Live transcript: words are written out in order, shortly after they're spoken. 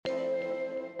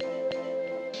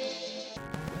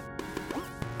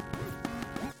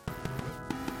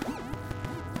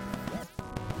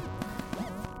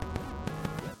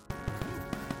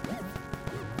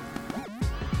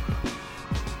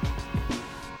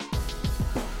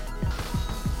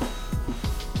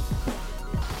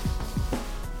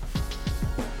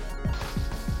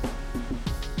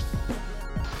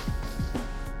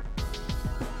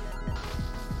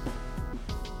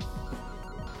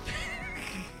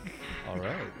All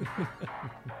right.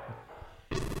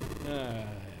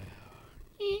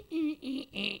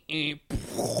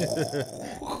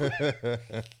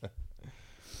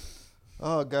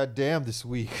 Oh, goddamn, this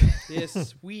week.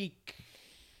 This week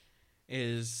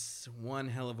is one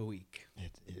hell of a week.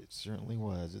 It certainly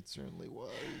was. It certainly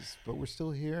was. But we're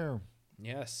still here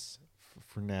Yes.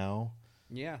 for now.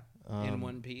 Yeah. In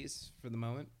one piece for the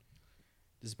moment.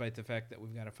 Despite the fact that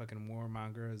we've got a fucking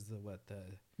warmonger as the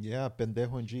Yeah,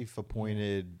 Pendejo and Chief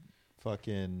appointed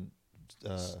fucking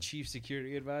chief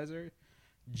security advisor,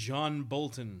 John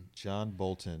Bolton John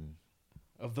Bolton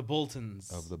of the Boltons.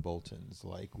 of the Boltons.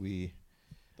 Like the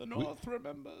North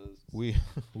remembers. we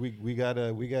got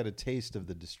a taste of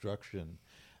the destruction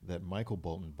that Michael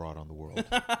Bolton brought on the world.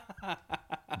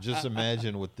 Just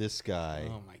imagine with this guy.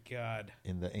 Oh my God.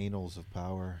 In the annals of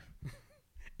power.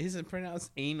 Is it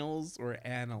pronounced anals or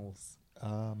annals?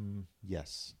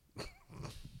 Yes.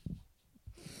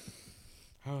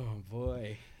 Oh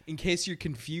boy. In case you're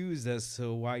confused as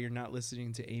to why you're not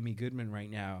listening to Amy Goodman right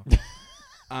now,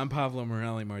 I'm Pablo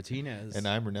Morelli Martinez. And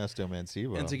I'm Ernesto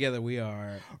Mancibo. And together we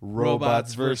are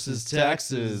Robots versus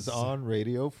Taxes on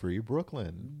Radio Free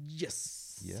Brooklyn.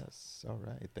 Yes. Yes. All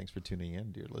right. Thanks for tuning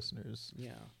in, dear listeners.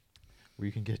 Yeah. Where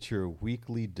you can get your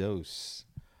weekly dose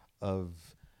of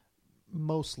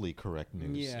mostly correct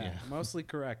news. Yeah. Mostly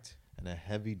correct. And a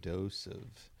heavy dose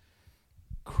of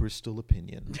crystal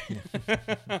opinion.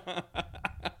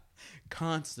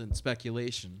 Constant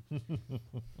speculation.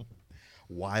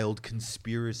 Wild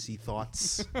conspiracy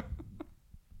thoughts.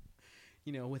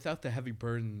 You know, without the heavy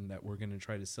burden that we're going to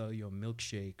try to sell you a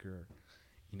milkshake or,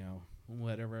 you know,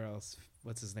 whatever else.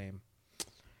 What's his name?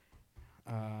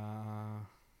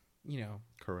 You know.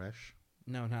 Koresh?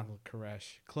 No, not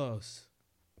Koresh. Close.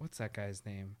 What's that guy's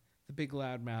name? The big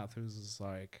loudmouth who's just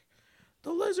like,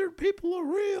 the lizard people are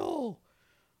real.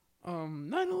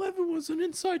 9/11 was an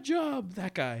inside job.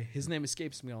 That guy. His name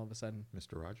escapes me all of a sudden.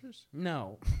 Mr. Rogers?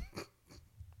 No.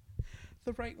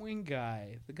 The right-wing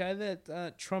guy. The guy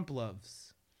that Trump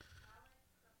loves.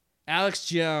 Alex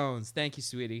Jones. Thank you,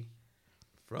 sweetie.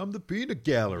 From the peanut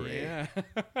gallery. Yeah.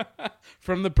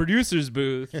 From the producer's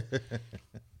booth.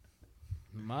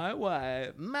 My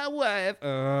wife.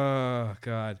 Oh,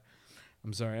 God.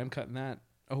 I'm sorry. I'm cutting that.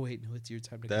 Oh, wait. No, it's your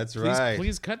time to cut. That's right.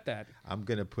 Please cut that. I'm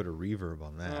going to put a reverb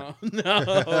on that.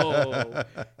 Oh, no.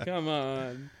 Come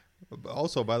on.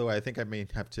 Also, by the way, I think I may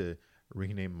have to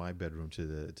rename my bedroom to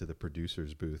the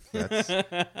producer's booth.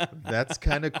 That's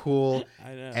kind of cool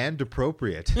and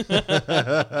appropriate.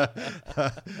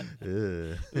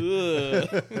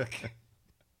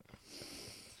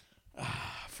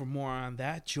 For more on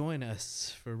that, join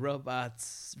us for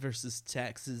Robots versus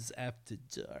Taxes After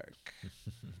Dark.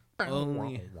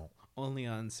 only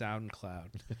on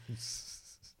SoundCloud.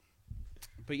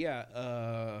 But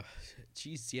yeah,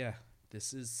 geez, yeah.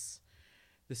 This is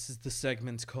the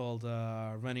segment called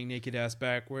Running Naked Ass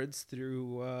Backwards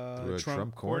through a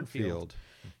Trump cornfield.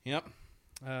 Yep.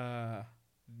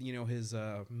 You know, his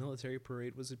military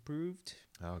parade was approved.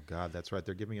 Oh, God, that's right.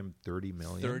 They're giving him $30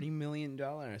 million. $30 million.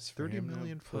 $30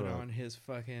 million to put on his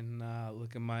fucking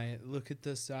look at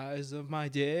the size of my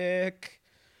dick.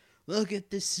 Look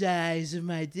at the size of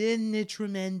my dick. Isn't it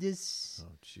tremendous?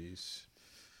 Oh, jeez.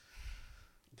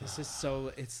 This is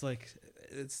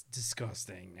it's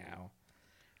disgusting now.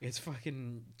 It's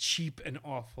fucking cheap and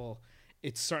awful.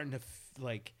 It's starting to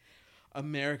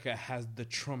America has the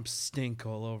Trump stink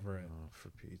all over it. Oh, for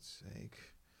Pete's sake.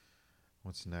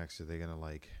 What's next? Are they going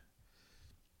to,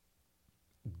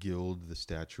 gild the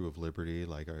Statue of Liberty?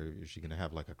 Is she going to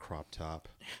have, a crop top?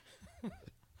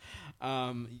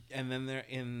 And then they're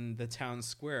in the town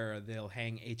square. They'll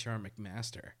hang H.R.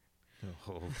 McMaster.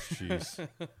 Oh, jeez.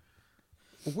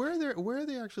 Where are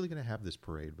they actually going to have this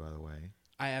parade, by the way?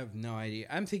 I have no idea.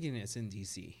 I'm thinking it's in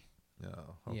D.C.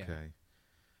 Oh, okay.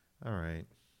 Yeah. All right.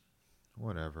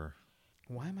 Whatever.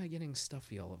 Why am I getting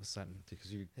stuffy all of a sudden?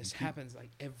 Because this happens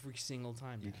every single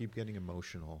time. You keep getting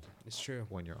emotional. It's true.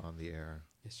 When you're on the air.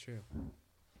 It's true.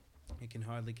 I can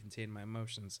hardly contain my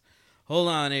emotions. Hold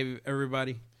on,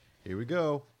 everybody. Here we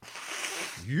go.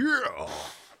 Yeah.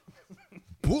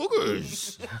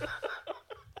 Boogers.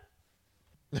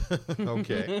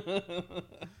 Okay.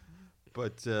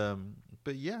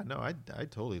 But yeah, no,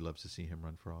 I'd totally love to see him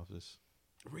run for office.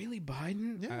 Really,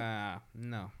 Biden? Yeah.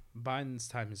 No. Biden's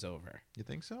time is over. You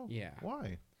think so? Yeah.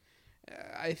 Why?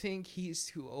 I think he's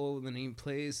too old and he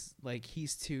plays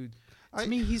he's too. To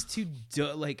me, he's too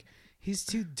he's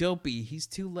too dopey. He's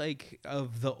too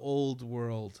of the old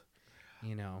world.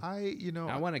 You know. I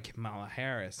want a Kamala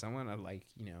Harris. I want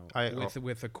to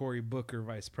with a Cory Booker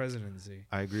vice presidency.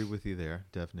 I agree with you there,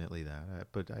 definitely that.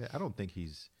 But I don't think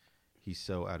he's he's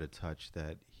so out of touch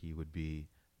that he would be,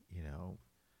 you know.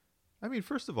 I mean,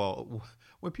 first of all,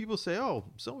 when people say, "Oh,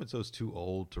 so and so's too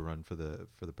old to run for the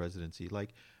presidency,"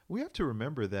 like we have to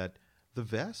remember that the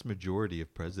vast majority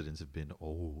of presidents have been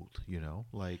old. You know,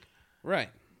 like right.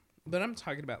 But I'm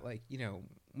talking about like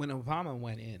when Obama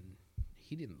went in,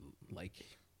 he didn't like.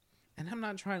 And I'm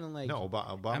not trying to like. No,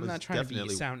 Obama's I'm not trying to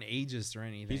sound ageist or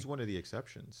anything. He's one of the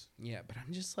exceptions. Yeah, but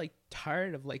I'm just like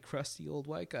tired of like crusty old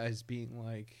white guys being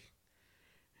like,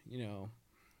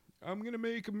 I'm gonna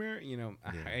make America.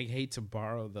 I hate to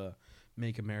borrow the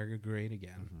 "Make America Great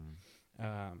Again,"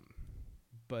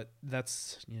 but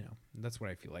that's what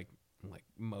I feel like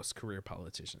most career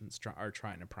politicians are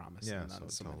trying to promise. Yeah,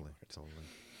 totally.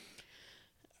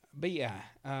 But yeah,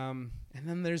 and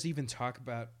then there's even talk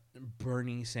about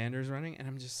Bernie Sanders running, and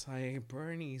I'm just like,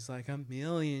 Bernie's like a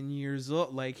million years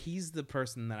old. Like he's the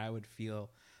person that I would feel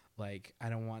like I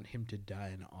don't want him to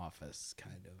die in office.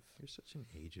 Kind of. You're such an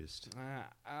ageist.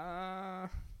 I'm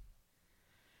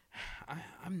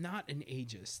not an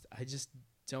ageist. I just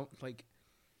don't like.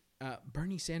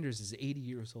 Bernie Sanders is 80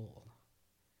 years old.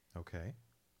 Okay.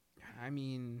 I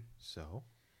mean, so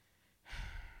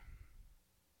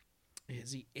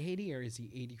is he 80 or is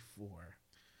he 84?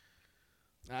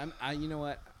 You know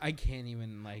what? I can't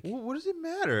even like. What does it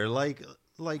matter? Like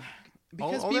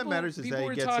because all that matters is that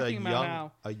he gets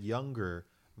a younger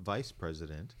vice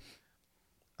president.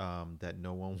 That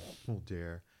no one will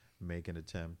dare make an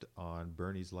attempt on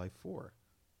Bernie's life for.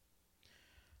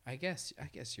 I guess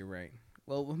you're right.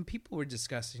 Well, when people were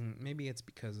discussing, maybe it's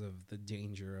because of the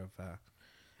danger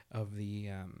of the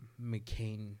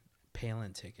McCain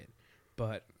Palin ticket.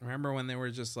 But remember when they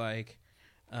were just like,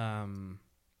 Sarah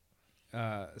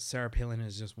Palin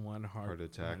is just one heart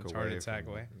attack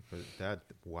away. That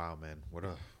wow, man, what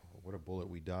a bullet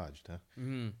we dodged, huh?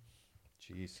 Mm-hmm.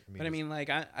 Jeez. But I mean,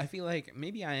 like I feel like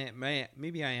maybe I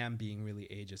am being really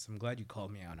ageist. I'm glad you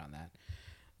called me out on that.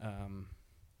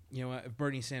 You know what? If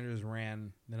Bernie Sanders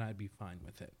ran, then I'd be fine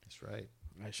with it. That's right.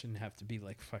 I shouldn't have to be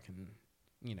like fucking,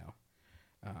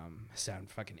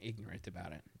 sound fucking ignorant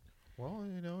about it. Well,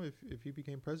 if you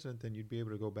became president, then you'd be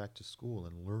able to go back to school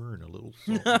and learn a little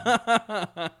something.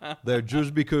 That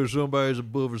just because somebody's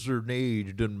above a certain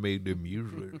age doesn't make them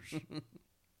useless.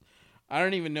 I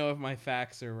don't even know if my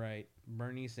facts are right.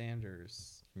 Bernie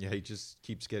Sanders. Yeah, he just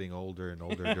keeps getting older and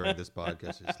older during this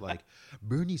podcast. It's like,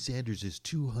 Bernie Sanders is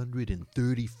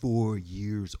 234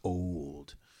 years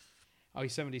old. Oh,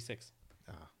 he's 76.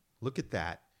 Look at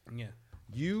that. Yeah.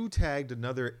 You tagged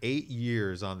another 8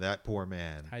 years on that poor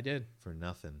man. I did. For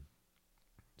nothing.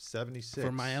 76.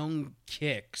 For my own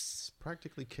kicks. It's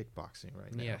practically kickboxing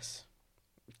right now. Yes.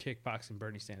 Kickboxing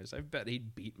Bernie Sanders. I bet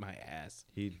he'd beat my ass.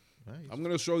 I'm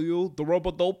going to show you the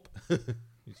robo-dope.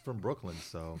 He's from Brooklyn,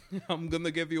 so. I'm going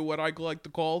to give you what I like to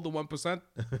call the 1%.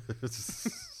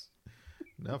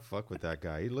 No, fuck with that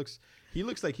guy. He looks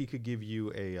like he could give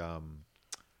you a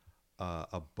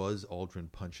Buzz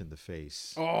Aldrin punch in the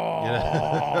face.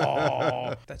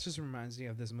 Oh, that just reminds me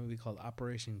of this movie called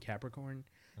Operation Capricorn.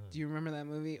 Do you remember that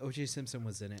movie? O.J. Simpson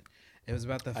was in it. It was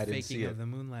about the faking of the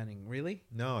moon landing. Really?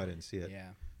 No, I didn't see it.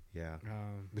 Yeah.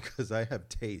 Because I have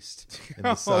taste in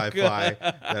the sci-fi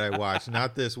that I watch.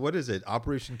 Not this. What is it?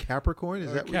 Operation Capricorn?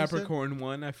 Is that what Capricorn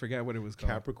 1? I forgot what it was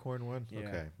called. Capricorn 1? Yeah.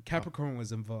 Okay. Capricorn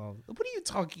was involved. What are you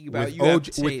talking about? With You have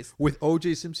taste. With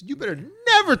O.J. Simpson, you better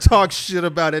never talk shit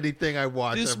about anything I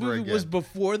watch This ever movie again. was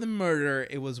before the murder.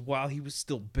 It was while he was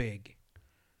still big.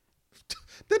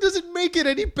 That doesn't make it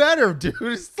any better,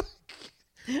 dude.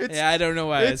 I don't know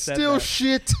why I said still that.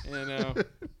 shit. You know.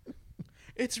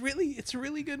 It's a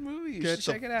really good movie. You should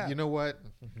check it out. You know what?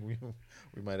 We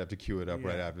might have to cue it up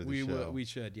right after the show. We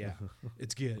should, yeah.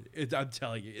 It's good. I'm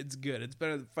telling you, it's good. It's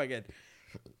better than fucking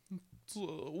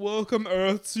Welcome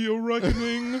Earth to your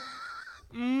reckoning.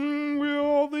 We're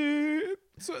all the...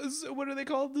 what are they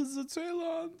called? The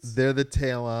Talons? They're the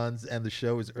Talons, and the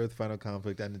show is Earth Final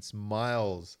Conflict, and it's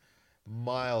miles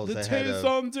ahead of...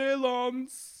 The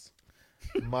Talons.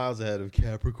 Miles ahead of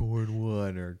Capricorn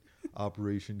 1 or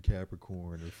Operation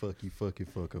Capricorn or fuck.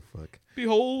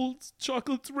 Behold,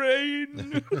 chocolate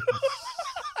rain.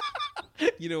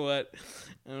 You know what?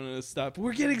 I'm going to stop.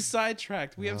 We're getting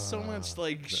sidetracked. We have so much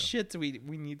shit we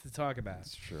need to talk about.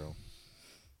 That's true.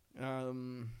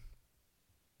 Do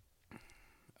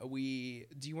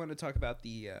you want to talk about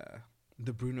the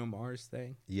Bruno Mars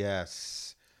thing?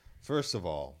 Yes. First of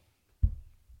all,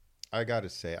 I got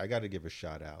to give a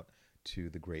shout out to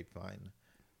the Grapevine.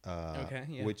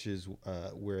 Which is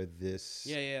where this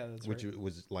that's which right.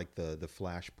 was like the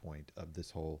flashpoint of this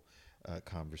whole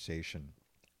conversation.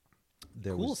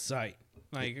 Cool site.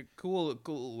 like a cool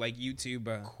like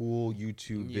YouTube, cool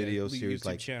YouTube video series. YouTube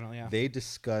like channel. Yeah, they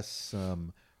discuss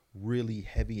some really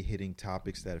heavy hitting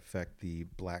topics that affect the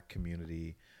Black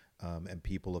community and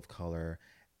people of color.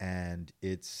 And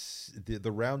it's the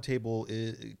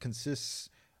roundtable consists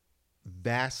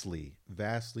vastly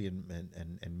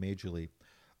and majorly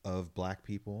of Black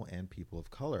people and people of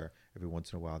color. Every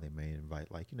once in a while they may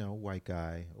invite, like, a white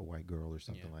guy or white girl or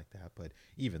something like that, but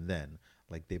even then,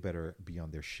 like, they better be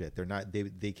on their shit. They're not,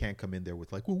 they can't come in there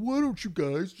with like, well, why don't you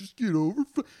guys just get over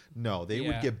no, they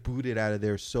would get booted out of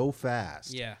there so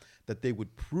fast that they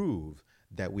would prove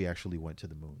that we actually went to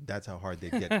the moon. That's how hard they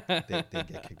get they get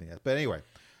kicked in the ass. But anyway,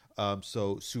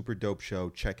 so super dope show.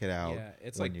 Check it out. Yeah,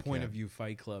 it's like Point of View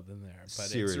Fight Club in there, but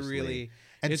seriously.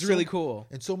 It's really cool.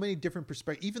 And so many different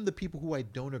perspectives. Even the people who I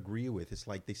don't agree with, it's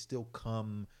like they still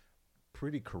come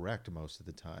pretty correct most of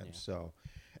the time. Yeah. So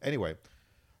anyway,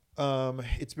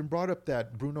 it's been brought up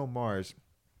that Bruno Mars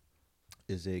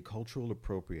is a cultural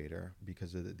appropriator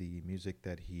because of the music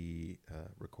that he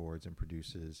records and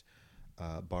produces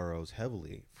borrows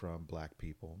heavily from Black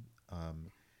people.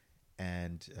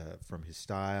 And from his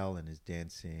style and his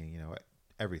dancing,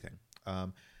 everything.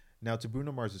 Now, to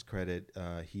Bruno Mars's credit,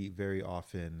 he very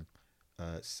often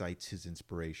cites his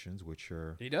inspirations, which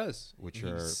are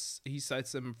he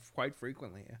cites them quite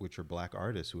frequently, which are Black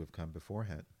artists who have come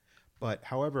beforehand. But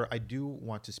however, I do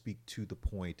want to speak to the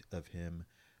point of him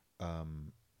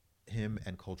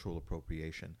and cultural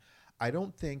appropriation. I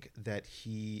don't think that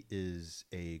he is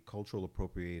a cultural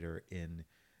appropriator in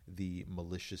the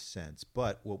malicious sense.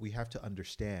 But what we have to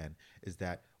understand is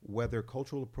that whether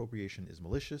cultural appropriation is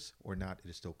malicious or not, it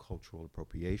is still cultural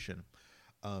appropriation.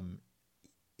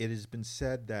 It has been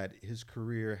said that his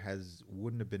career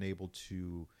wouldn't have been able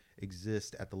to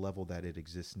exist at the level that it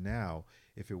exists now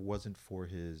if it wasn't for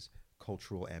his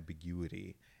cultural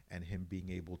ambiguity and him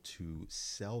being able to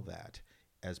sell that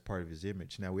as part of his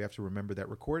image. Now, we have to remember that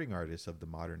recording artists of the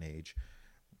modern age,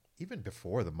 even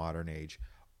before the modern age,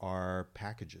 are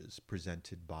packages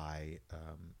presented by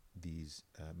these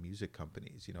music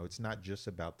companies. It's not just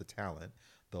about the talent,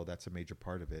 though that's a major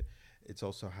part of it. It's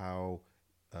also how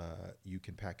you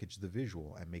can package the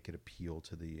visual and make it appeal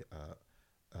to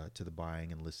the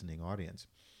buying and listening audience.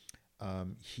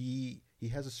 He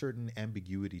has a certain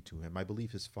ambiguity to him. I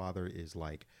believe his father is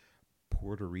like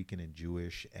Puerto Rican and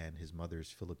Jewish, and his mother's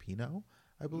Filipino,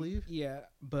 I believe. Yeah,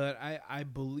 but I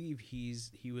believe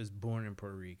he was born in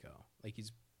Puerto Rico.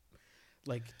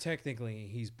 Like technically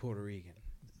he's Puerto Rican.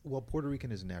 Well, Puerto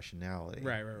Rican is a nationality.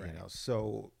 Right.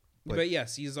 So but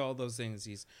yes, he's all those things.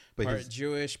 He's part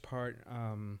Jewish, part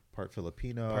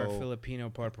Filipino,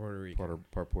 part Puerto Rican.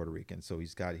 Part Puerto Rican. So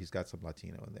he's got some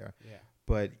Latino in there. Yeah.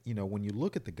 But when you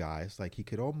look at the guy, it's like he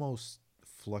could almost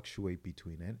fluctuate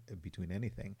between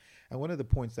anything. And one of the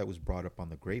points that was brought up on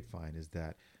the grapevine is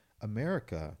that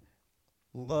America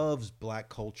loves Black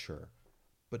culture,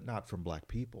 but not from Black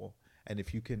people. And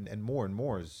if you can, and more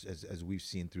as we've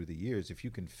seen through the years, if you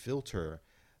can filter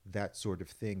that sort of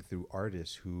thing through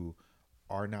artists who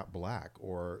are not Black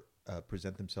or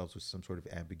present themselves with some sort of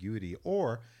ambiguity,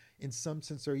 or in some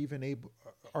sense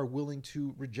are willing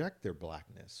to reject their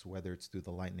Blackness, whether it's through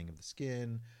the lightening of the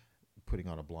skin, putting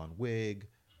on a blonde wig,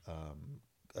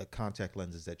 contact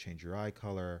lenses that change your eye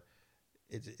color.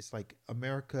 It's like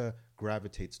America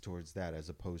gravitates towards that as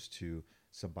opposed to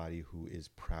somebody who is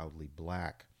proudly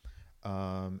Black.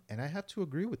 And I have to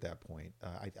agree with that point.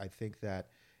 I think that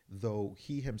though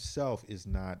he himself is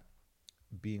not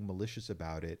being malicious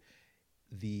about it,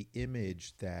 the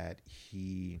image that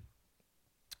he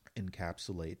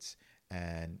encapsulates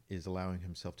and is allowing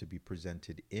himself to be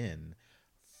presented in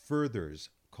furthers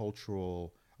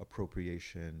cultural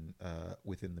appropriation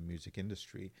within the music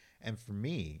industry. And for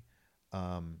me,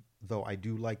 though I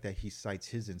do like that he cites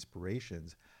his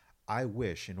inspirations, I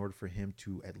wish, in order for him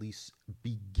to at least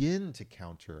begin to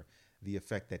counter the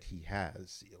effect that he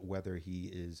has, whether he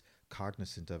is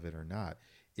cognizant of it or not,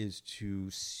 is to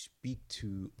speak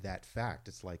to that fact.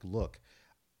 It's like, look,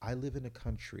 I live in a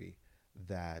country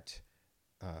that,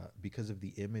 because of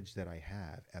the image that I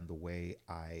have and the way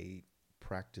I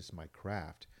practice my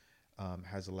craft,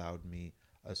 has allowed me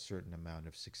a certain amount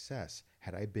of success.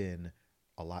 Had I been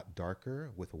a lot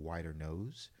darker with a wider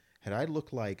nose, had I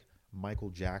looked like Michael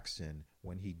Jackson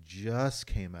when he just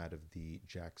came out of the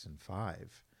Jackson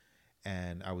 5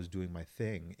 and I was doing my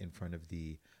thing in front of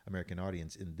the American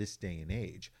audience in this day and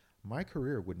age, my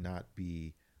career would not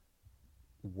be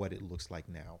what it looks like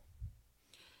now.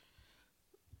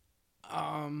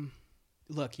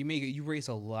 Look, you raise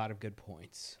a lot of good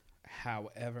points.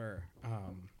 However,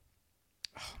 oh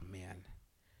man,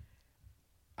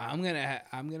 I'm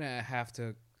gonna have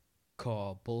to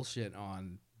call bullshit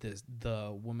on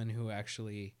the woman who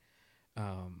actually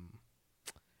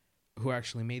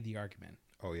made the argument.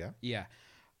 Oh yeah. Yeah,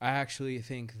 I actually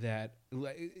think that.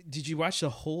 Did you watch the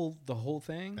whole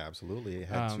thing? Absolutely, it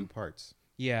had 2 parts.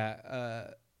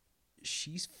 Yeah,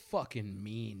 she's fucking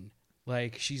mean.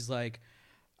 Like, she's like,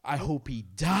 I hope he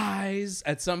dies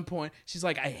at some point. She's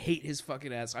like, I hate his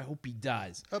fucking ass. I hope he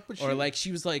dies. Or like,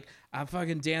 she was like, I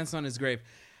fucking dance on his grave.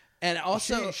 And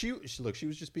also, she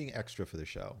was just being extra for the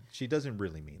show. She doesn't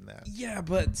really mean that. Yeah,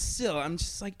 but still, I'm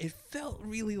just like, it felt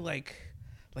really like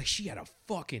she had a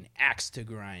fucking axe to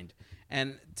grind.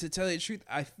 And to tell you the truth,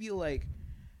 I feel like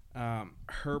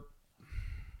her.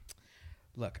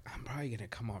 Look, I'm probably gonna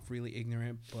come off really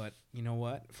ignorant, but you know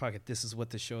what? Fuck it. This is what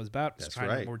the show is about. That's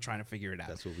right. We're trying to figure it out.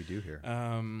 That's what we do here.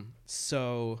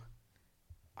 So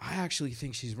I actually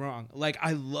think she's wrong. Like,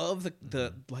 I love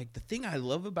the thing I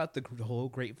love about the whole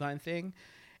Grapevine thing,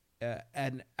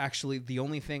 and actually the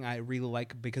only thing I really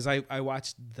like, because I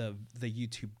watched the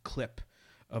YouTube clip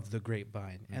of the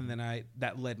Grapevine, and then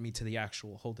that led me to the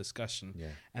actual whole discussion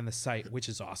and the site, which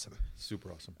is awesome,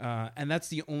 super awesome. And that's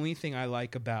the only thing I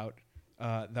like about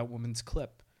that woman's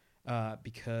clip,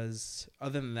 because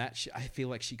other than that, I feel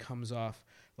like she comes off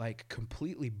like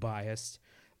completely biased,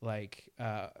 like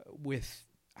with.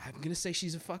 I'm gonna say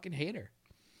she's a fucking hater.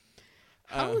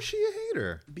 How is she a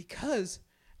hater? Because,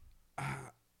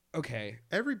 okay,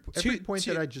 every point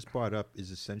that I just brought up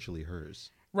is essentially hers.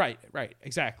 Right,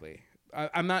 exactly.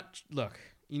 I'm not. Look,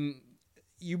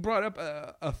 you brought up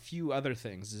a few other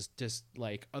things, just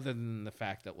like, other than the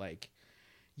fact that, like,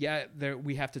 yeah,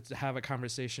 we have to have a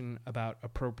conversation about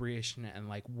appropriation and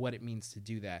like what it means to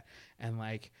do that, and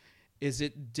like, is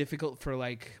it difficult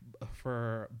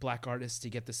for black artists to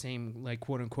get the same, like,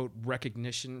 quote unquote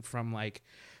recognition from like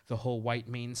the whole white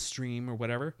mainstream or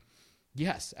whatever?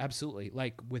 Yes, absolutely.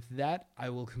 Like, with that, I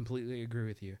will completely agree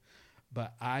with you.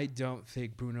 But I don't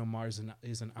think Bruno Mars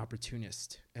is an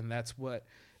opportunist, and that's what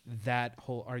that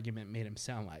whole argument made him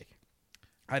sound like.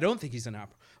 I don't think he's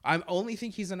I only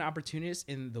think he's an opportunist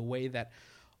in the way that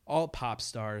all pop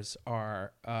stars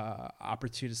are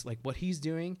opportunists. Like, what he's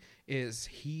doing is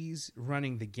he's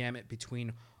running the gamut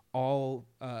between all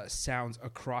sounds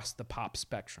across the pop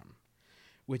spectrum,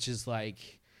 which is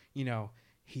like, you know,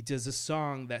 he does a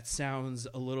song that sounds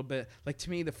a little bit like, to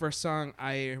me, the first song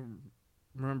I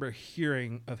remember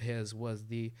hearing of his was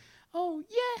the "Oh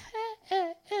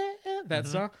yeah" that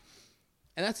song,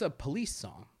 and that's a Police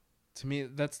song. To me,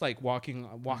 that's like walking.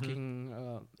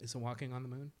 Is it Walking on the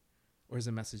Moon, or is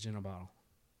it Message in a Bottle?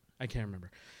 I can't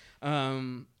remember.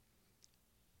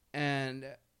 And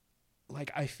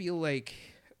like, I feel like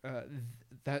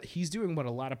that he's doing what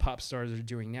a lot of pop stars are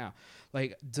doing now.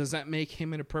 Like, does that make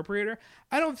him an appropriator?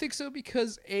 I don't think so,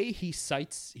 because he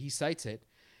cites it,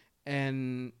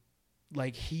 and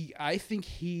like, I think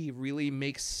he really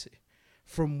makes,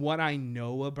 from what I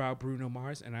know about Bruno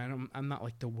Mars, and I'm not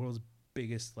like the world's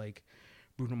biggest like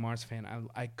Bruno Mars fan.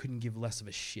 I couldn't give less of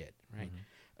a shit, right,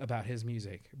 about his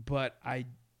music, but I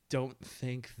don't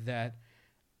think that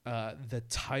the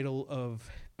title of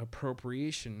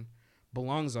appropriation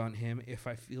belongs on him if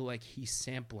I feel like he's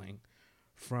sampling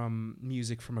from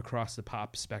music from across the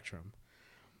pop spectrum.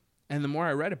 And the more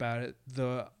I read about it,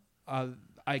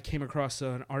 I came across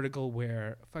an article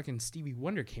where fucking Stevie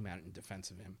Wonder came out in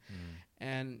defense of him.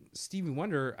 And Stevie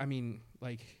Wonder, I mean,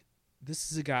 like,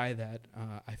 this is a guy that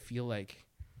I feel like,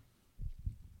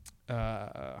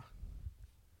 I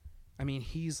mean,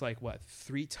 he's like, what,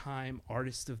 3-time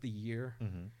Artist of the Year?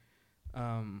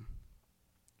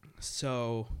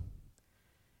 So,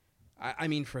 I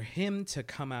mean, for him to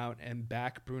come out and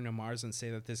back Bruno Mars and say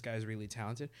that this guy's really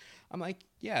talented, I'm like,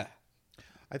 yeah.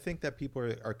 I think that people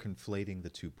are conflating the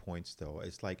 2 points, though.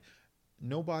 It's like,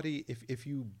 nobody, if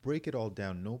you break it all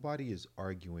down, nobody is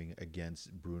arguing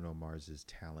against Bruno Mars's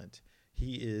talent.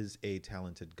 He is a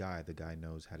talented guy. The guy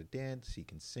knows how to dance. He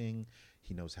can sing.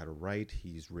 He knows how to write.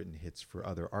 He's written hits for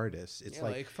other artists. It's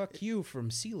like Fuck You from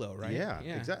CeeLo, right? Yeah,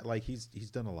 exactly. Like, he's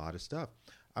done a lot of stuff.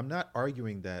 I'm not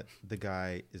arguing that the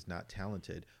guy is not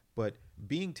talented, but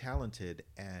being talented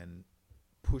and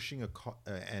pushing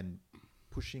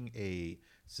a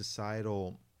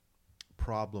societal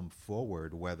problem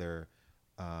forward, whether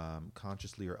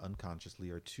consciously or unconsciously,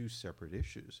 are 2 separate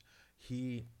issues.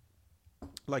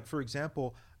 Like, for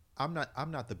example, I'm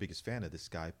not the biggest fan of this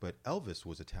guy, but Elvis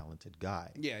was a talented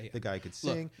guy. Yeah. The guy could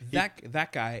sing. Look,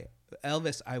 that guy,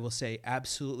 Elvis, I will say,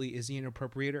 absolutely. Is he an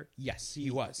appropriator? Yes,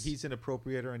 he was. He's an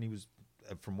appropriator, and he was,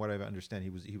 from what I understand, he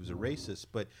was a racist.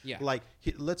 But yeah, like,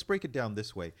 let's break it down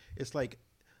this way. It's like,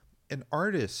 an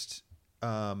artist,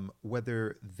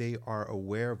 whether they are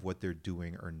aware of what they're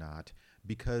doing or not,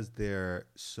 because they're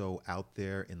so out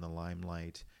there in the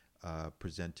limelight,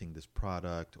 presenting this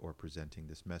product or presenting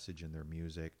this message in their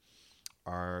music,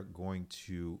 are going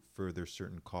to further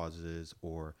certain causes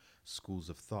or schools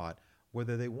of thought,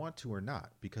 whether they want to or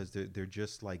not, because they're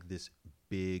just like this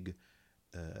big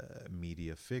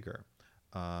media figure.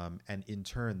 And in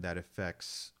turn, that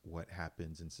affects what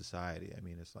happens in society. I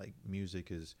mean, it's like music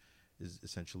is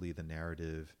essentially the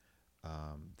narrative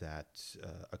that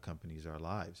accompanies our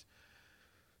lives.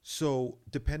 So,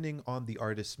 depending on the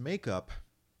artist's makeup,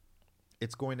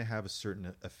 it's going to have a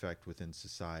certain effect within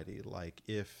society. Like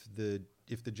if the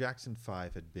Jackson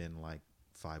 5 had been like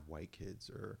 5 white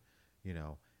kids, or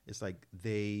it's like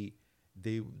the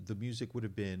music would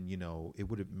have been, it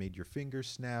would have made your fingers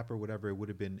snap or whatever. It would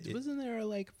have been. Wasn't there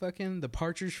like fucking the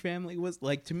Partridge Family was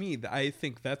like, to me, I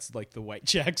think that's like the white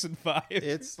Jackson 5.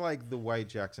 It's like the white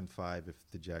Jackson 5 if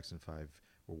the Jackson 5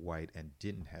 were white and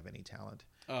didn't have any talent.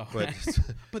 Oh,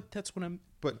 but that's what I'm.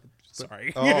 But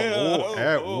sorry.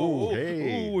 Hey,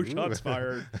 shots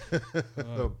fired.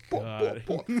 Oh God.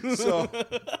 So.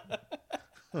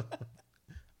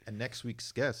 And next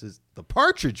week's guest is the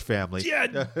Partridge Family.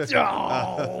 Yeah.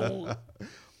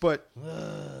 But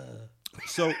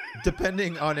so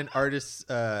depending on an artist's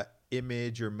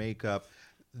image or makeup,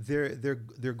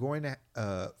 they're going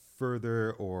to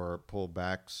further or pull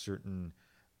back certain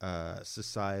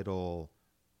societal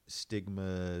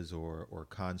stigmas or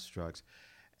constructs.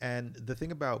 And the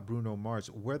thing about Bruno Mars,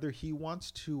 whether he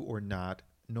wants to or not,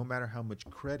 no matter how much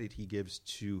credit he gives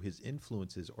to his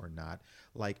influences or not,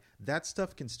 like that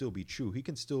stuff can still be true. He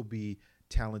can still be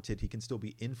talented. He can still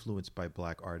be influenced by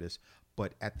black artists.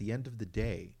 But at the end of the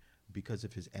day, because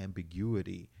of his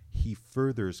ambiguity, he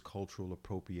furthers cultural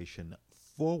appropriation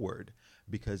forward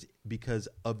because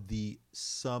of the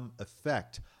sum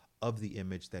effect of the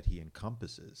image that he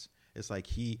encompasses. It's like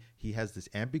he has this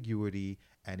ambiguity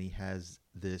and he has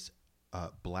this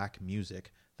black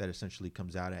music that essentially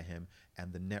comes out at him,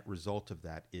 and the net result of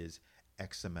that is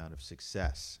X amount of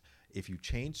success. If you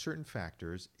change certain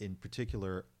factors, in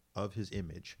particular of his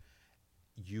image,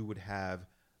 you would have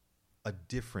a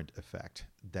different effect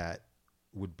that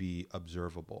would be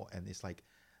observable. And it's like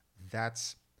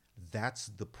that's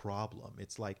the problem.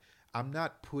 It's like I'm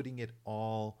not putting it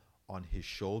all on his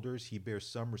shoulders. He bears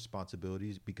some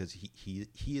responsibilities because he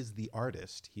is the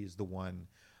artist. He is the one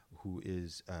who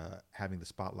is having the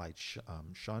spotlight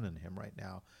shone on him right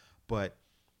now. But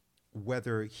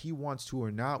whether he wants to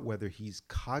or not, whether he's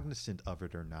cognizant of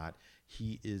it or not,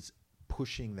 he is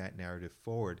pushing that narrative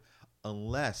forward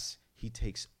unless he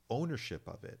takes ownership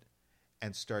of it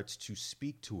and starts to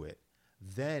speak to it.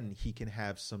 Then he can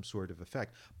have some sort of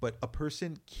effect. But a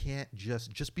person can't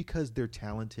just because they're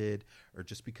talented or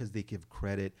just because they give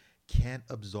credit, can't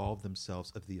absolve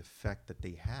themselves of the effect that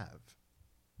they have.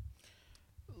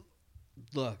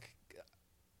 Look,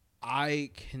 I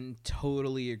can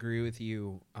totally agree with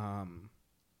you.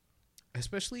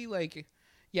 Especially like,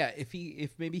 yeah,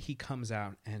 if maybe he comes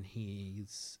out and he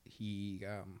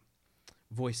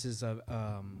voices of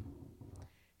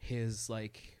his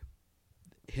like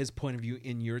his point of view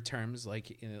in your terms, like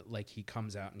he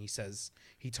comes out and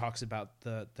he talks about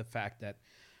the fact that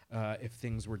if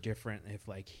things were different, if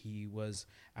like he was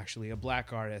actually a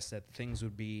black artist, that things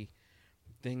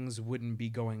wouldn't be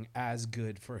going as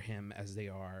good for him as they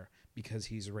are because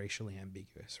he's racially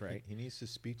ambiguous, right? He needs to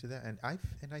speak to that, and I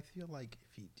feel like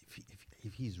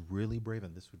if he's really brave,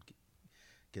 and this would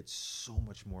get so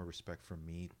much more respect from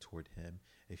me toward him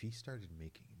if he started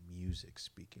making music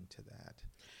speaking to that.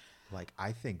 Like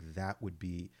I think that would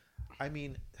be, I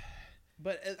mean,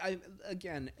 but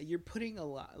again, you're putting a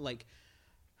lot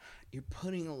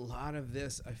of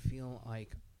this, I feel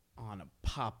like, on a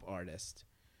pop artist.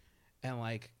 And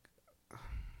like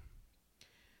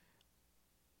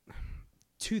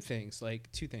two things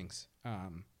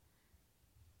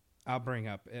I'll bring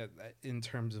up in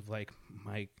terms of like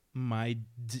my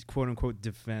quote unquote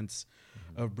defense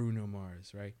of Bruno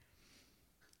Mars, right?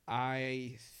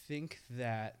 I think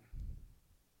that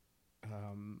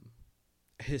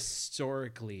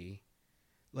historically,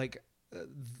 like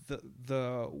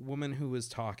the woman who was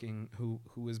talking, who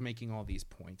was making all these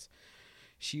points,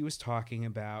 she was talking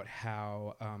about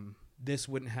how this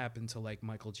wouldn't happen to like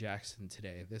Michael Jackson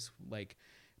today. This like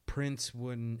Prince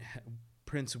would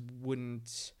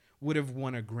have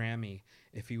won a Grammy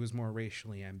if he was more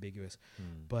racially ambiguous.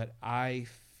 But I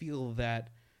feel that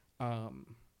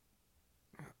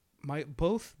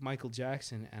both Michael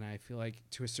Jackson and I feel like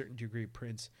to a certain degree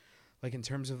Prince, like in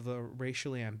terms of the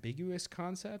racially ambiguous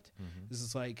concept, this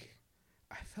is like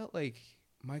I felt like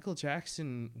Michael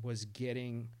Jackson was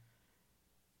getting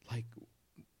like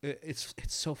it's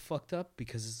so fucked up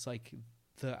because it's like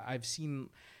I've seen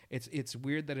it's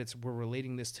weird that we're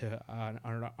relating this to an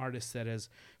artist that is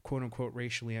quote unquote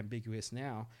racially ambiguous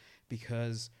now,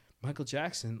 because Michael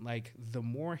Jackson, like, the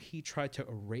more he tried to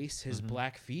erase his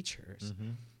black features,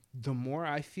 the more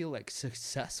I feel like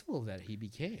successful that he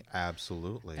became.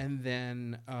 Absolutely. And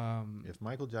then if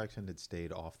Michael Jackson had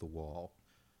stayed off the wall,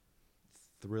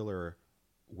 Thriller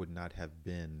would not have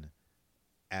been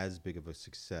as big of a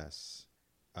success.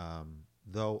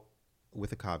 Though,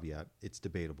 with a caveat, it's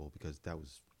debatable because that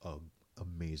was a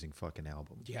amazing fucking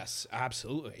album. Yes,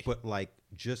 absolutely. But like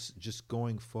just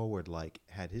going forward, like,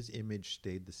 had his image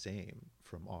stayed the same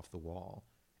from Off the Wall,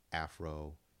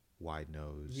 afro, wide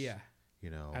nose,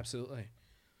 absolutely.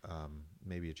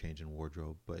 Maybe a change in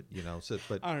wardrobe, but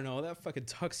but I don't know, that fucking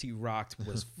tux he rocked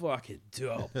was fucking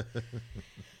dope.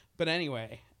 But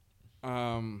anyway,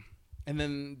 and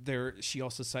then she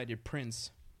also cited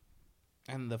Prince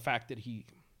and the fact that he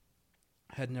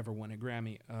had never won a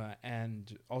Grammy,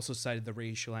 and also cited the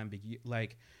racial ambiguity,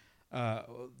 like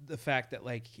the fact that,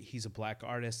 like, he's a black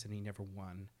artist and he never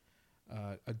won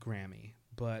a Grammy.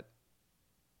 But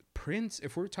Prince,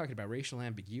 if we're talking about racial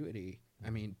ambiguity, I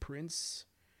mean, Prince,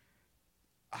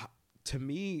 to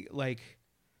me, like,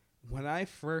 when I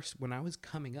was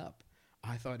coming up,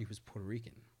 I thought he was Puerto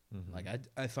Rican. Like,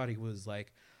 I thought he was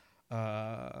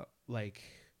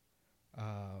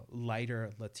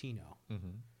lighter Latino.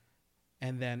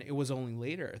 And then it was only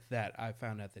later that I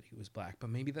found out that he was black.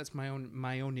 But maybe that's my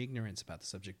own ignorance about the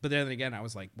subject. But then again, I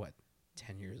was like, what,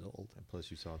 10 years old? And plus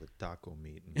you saw the taco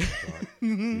meat and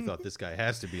you thought this guy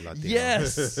has to be Latino.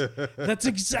 Yes, that's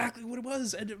exactly what it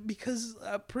was. And because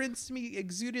Prince to me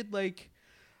exuded like,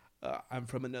 I'm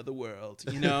from another world,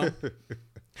 And I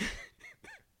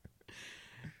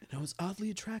was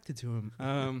oddly attracted to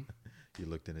him. You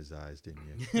looked in his eyes, didn't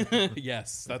you?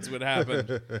 Yes, that's what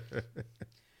happened.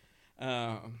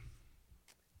 And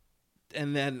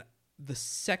then the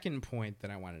second point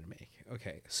that I wanted to make.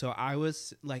 Okay, so I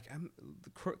was like,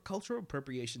 cultural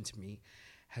appropriation to me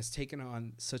has taken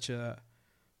on such a,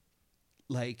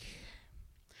 like,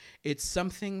 it's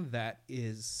something that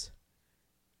is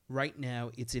right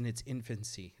now, it's in its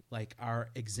infancy, like our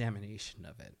examination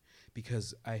of it,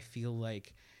 because I feel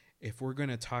like if we're going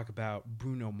to talk about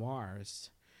Bruno Mars,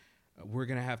 we're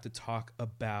going to have to talk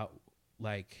about,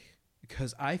 like,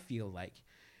 because I feel like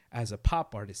as a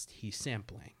pop artist, he's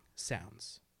sampling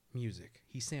sounds, music.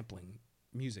 He's sampling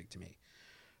music to me.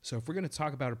 So if we're going to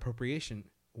talk about appropriation,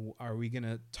 are we going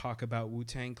to talk about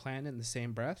Wu-Tang Clan in the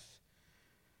same breath?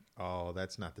 Oh,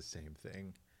 that's not the same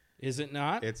thing. Is it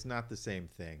not? It's not the same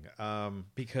thing.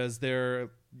 Because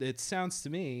it sounds to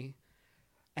me,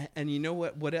 and you know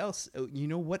what else? You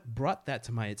know what brought that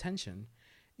to my attention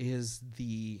is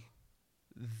the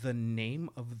name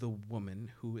of the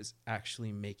woman who is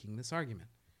actually making this argument.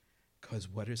 Because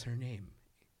what is her name?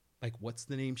 Like, what's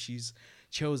the name she's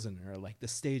chosen, or like the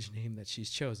stage name that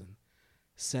she's chosen?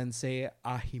 Sensei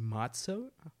Ashimatsu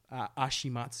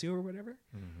or whatever.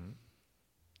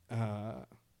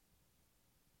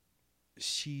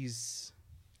 She's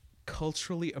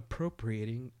culturally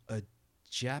appropriating a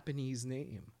Japanese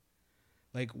name.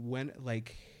 Like,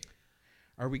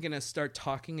 are we gonna start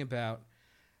talking about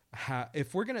how,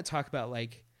 if we're gonna talk about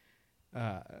like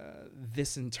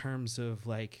this in terms of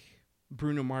like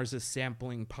Bruno Mars is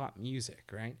sampling pop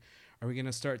music, right? Are we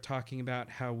gonna start talking about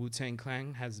how Wu-Tang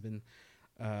Clan has been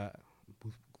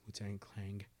Wu-Tang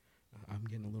Clan? I'm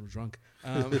getting a little drunk.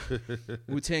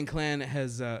 Wu-Tang Clan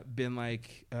has been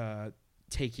like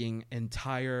taking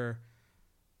entire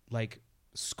like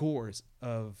scores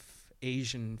of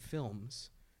Asian films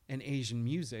and Asian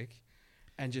music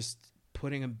and just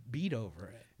putting a beat over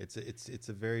it. It's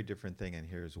a very different thing, and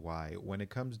here's why. When it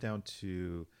comes down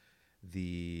to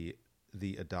the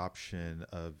adoption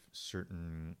of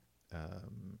certain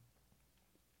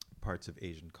parts of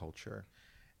Asian culture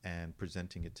and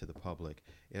presenting it to the public,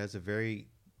 it has a very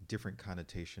different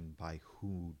connotation by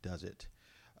who does it.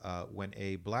 When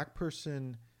a black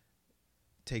person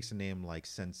takes a name like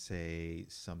Sensei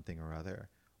something or other,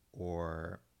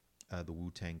 or the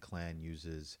Wu-Tang Clan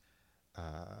uses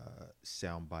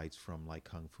sound bites from like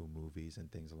kung fu movies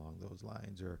and things along those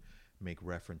lines, or make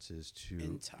references to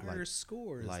entire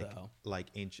scores, like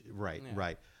ancient, right.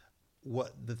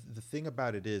 What the thing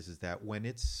about it is that when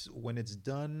it's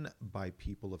done by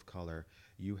people of color,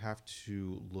 you have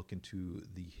to look into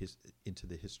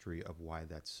the history of why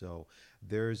that's so.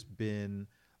 There's been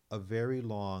a very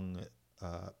long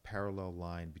parallel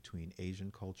line between Asian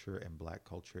culture and black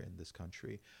culture in this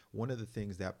country. One of the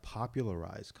things that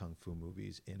popularized kung fu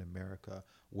movies in America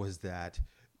was that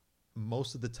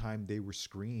most of the time they were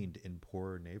screened in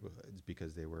poorer neighborhoods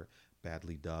because they were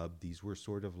badly dubbed. These were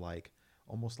sort of like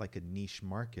almost like a niche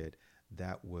market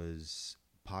that was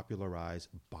popularized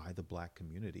by the black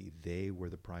community. They were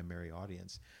the primary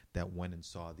audience that went and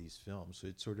saw these films. So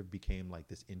it sort of became like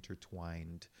this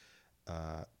intertwined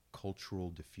cultural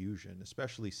diffusion,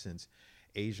 especially since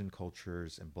Asian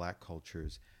cultures and black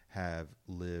cultures have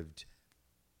lived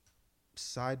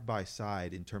side by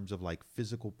side in terms of like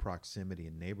physical proximity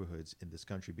in neighborhoods in this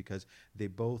country, because they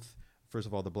both, first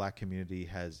of all, the black community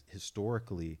has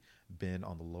historically been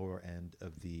on the lower end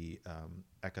of the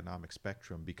economic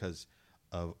spectrum because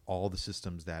of all the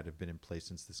systems that have been in place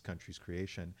since this country's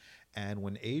creation. And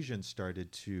when Asians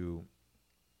started to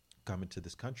come into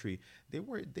this country, they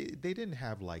didn't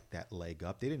have like that leg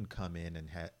up. They didn't come in and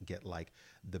get like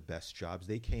the best jobs.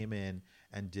 They came in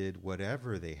and did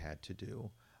whatever they had to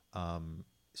do.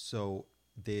 So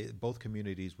both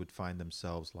communities would find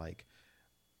themselves like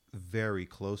very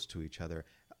close to each other,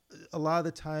 a lot of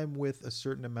the time with a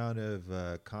certain amount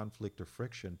of conflict or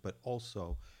friction, but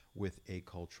also with a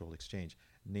cultural exchange,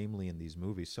 namely in these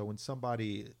movies. So when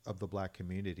somebody of the black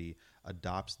community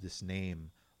adopts this name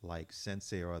like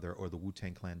Sensei or other, or the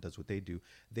Wu-Tang Clan does what they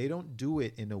don't do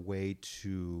it in a way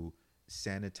to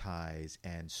sanitize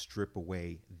and strip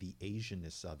away the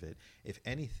Asianness of it. If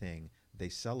anything, they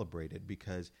celebrate it,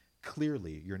 because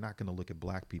clearly you're not going to look at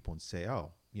black people and say,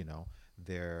 oh, you know,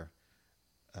 they're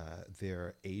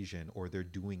Asian, or they're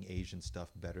doing Asian stuff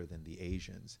better than the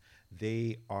Asians.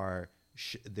 They're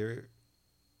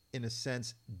in a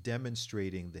sense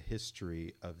demonstrating the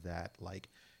history of that like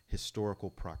historical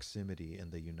proximity in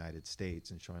the United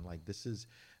States, and showing like this is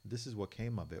what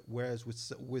came of it. Whereas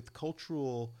with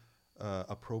cultural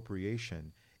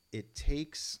appropriation, it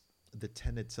takes the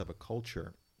tenets of a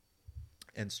culture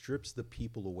and strips the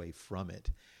people away from it,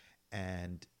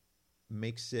 and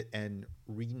makes it and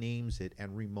renames it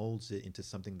and remolds it into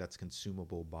something that's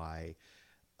consumable by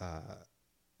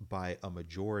a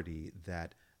majority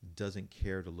that doesn't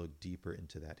care to look deeper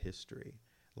into that history.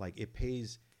 Like it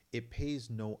pays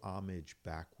no homage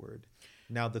backward.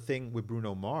 Now the thing with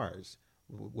Bruno Mars,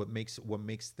 what makes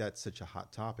that such a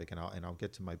hot topic, and I'll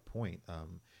get to my point,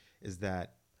 is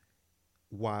that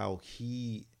while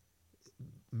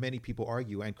many people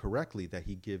argue, and correctly, that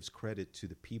he gives credit to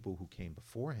the people who came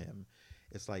before him,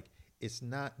 it's like it's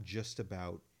not just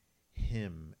about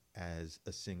him as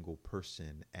a single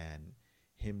person and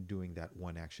him doing that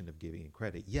one action of giving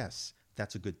credit. Yes,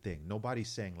 that's a good thing.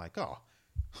 Nobody's saying like, oh,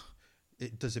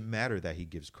 it doesn't matter that he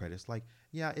gives credit. It's like,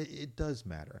 yeah, it does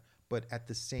matter. But at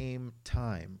the same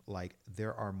time, like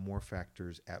there are more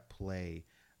factors at play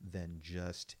than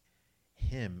just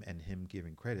him and him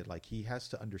giving credit. Like he has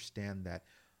to understand that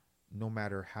no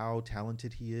matter how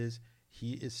talented he is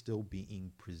still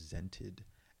being presented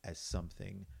as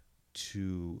something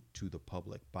to the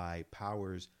public by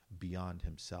powers beyond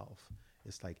himself.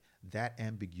 It's like that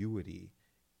ambiguity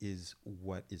is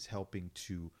what is helping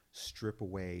to strip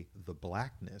away the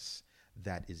blackness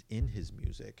that is in his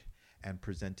music and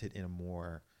present it in a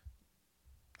more,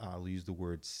 I'll use the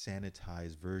word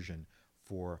sanitized version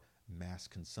for mass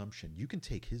consumption. You can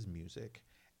take his music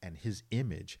and his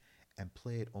image and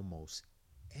play it almost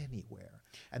anywhere.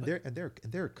 And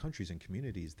there are countries and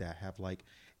communities that have like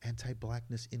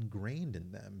anti-blackness ingrained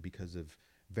in them because of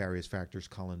various factors,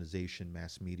 colonization,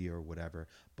 mass media, or whatever.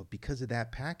 But because of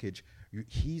that package,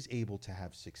 he's able to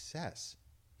have success.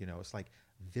 You know, it's like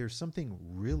there's something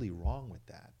really wrong with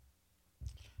that.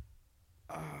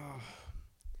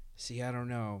 See, I don't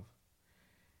know.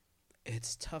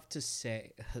 It's tough to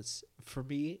say. For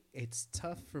me, it's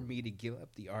tough for me to give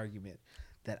up the argument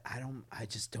that I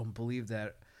just don't believe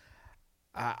that.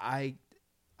 I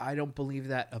don't believe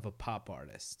that of a pop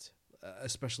artist,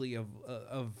 especially of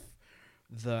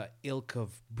the ilk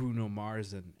of Bruno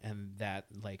Mars and that,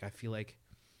 like, I feel like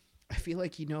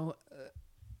you know,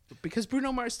 because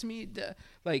Bruno Mars to me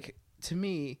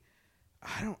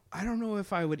I don't know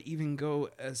if I would even go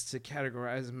as to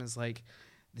categorize him as like,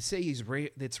 to say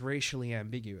it's racially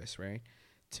ambiguous, right?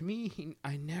 To me,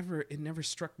 it never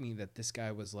struck me that this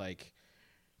guy was like,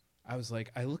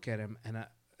 I look at him and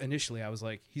initially I was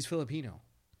like, he's Filipino.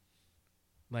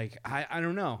 Like, I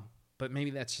don't know, but maybe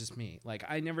that's just me. Like,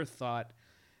 I never thought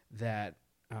that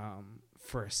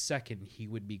for a second he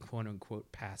would be quote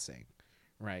unquote passing,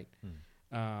 right?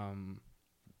 But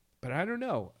I don't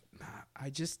know.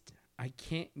 I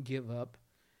can't give up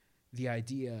the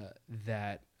idea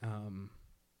that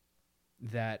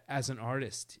that as an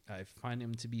artist, I find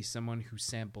him to be someone who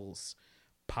samples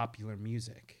popular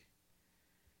music.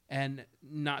 and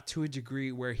not to a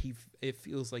degree where it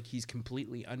feels like he's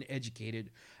completely uneducated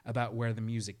about where the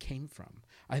music came from.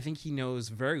 I think he knows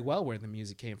very well where the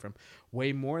music came from,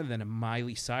 way more than a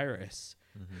Miley Cyrus,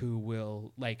 who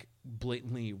will like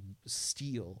blatantly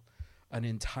steal an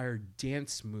entire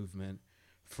dance movement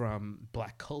from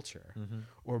black culture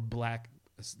or black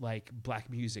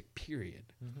music,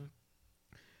 period.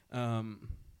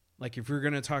 Like if we're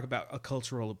going to talk about a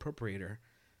cultural appropriator,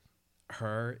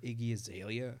 Iggy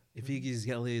Azalea, if Iggy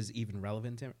Azalea is even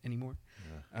relevant anymore.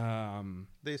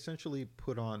 They essentially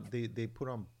put on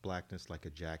blackness like a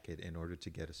jacket in order to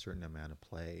get a certain amount of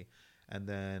play, and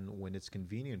then when it's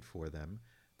convenient for them,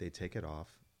 they take it off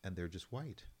and they're just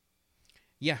white.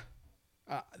 Yeah.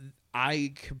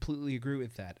 I completely agree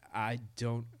with that. I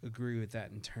don't agree with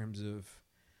that in terms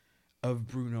of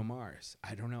Bruno Mars.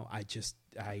 I don't know.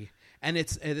 And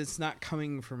it's not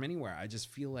coming from anywhere. I just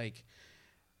feel like,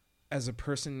 as a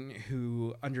person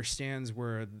who understands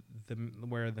where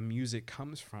the music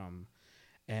comes from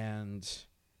and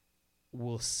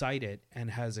will cite it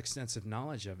and has extensive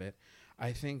knowledge of it,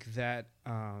 I think that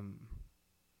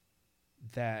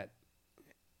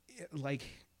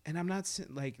and I'm not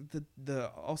like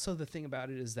also the thing about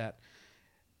it is that,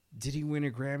 did he win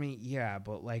a Grammy? Yeah,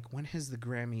 but like, when has the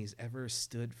Grammys ever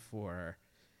stood for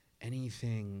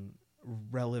anything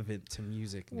relevant to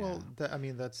music now? Well,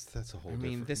 that's a whole.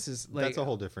 This is like, that's a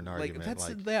whole different argument.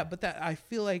 But I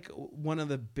feel like one of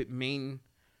the main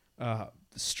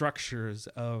structures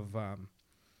of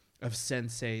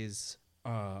Sensei's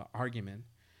argument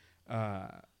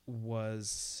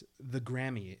was the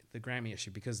Grammy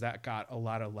issue, because that got a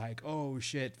lot of like, oh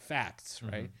shit, facts,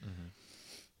 right?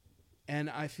 And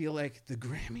I feel like the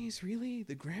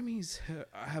Grammys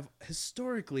have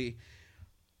historically,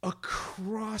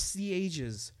 across the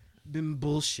ages, been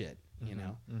bullshit, you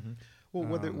know. Well,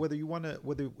 whether you want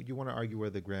to argue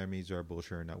whether the Grammys are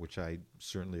bullshit or not, which I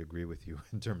certainly agree with you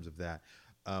in terms of that,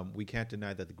 we can't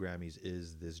deny that the Grammys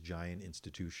is this giant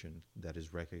institution that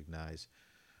is recognized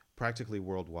practically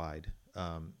worldwide.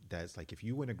 That's like, if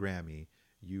you win a Grammy,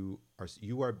 you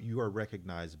are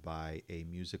recognized by a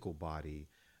musical body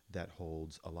that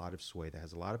holds a lot of sway, that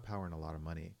has a lot of power and a lot of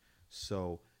money.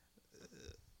 So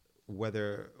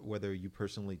whether you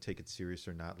personally take it serious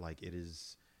or not, like, it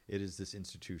is this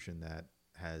institution that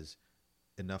has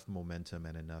enough momentum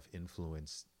and enough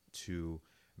influence to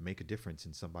make a difference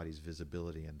in somebody's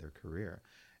visibility and their career.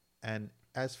 And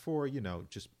as for,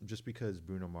 just because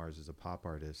Bruno Mars is a pop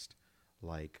artist,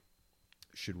 like,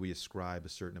 should we ascribe a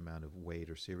certain amount of weight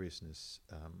or seriousness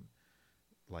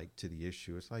like to the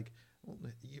issue? It's like, well,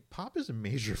 pop is a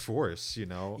major force, who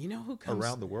comes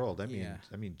around the world. I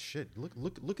mean, shit.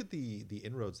 Look at the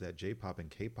inroads that J-pop and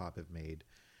K-pop have made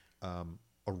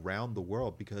around the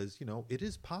world, because it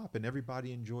is pop and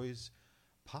everybody enjoys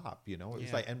pop.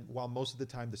 It's like, and while most of the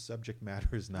time the subject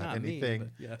matter is not anything. Me,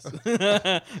 yes,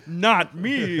 not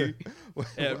me.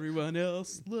 Everyone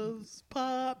else loves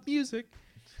pop music.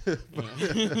 but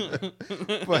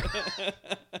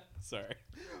sorry.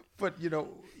 But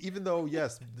even though,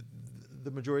 yes, the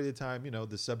majority of the time,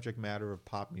 the subject matter of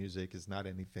pop music is not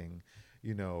anything,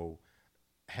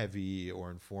 heavy or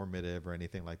informative or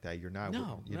anything like that. You're not,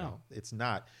 no. It's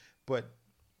not. But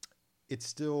it's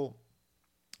still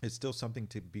something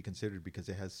to be considered, because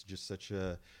it has just such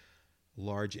a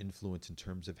large influence in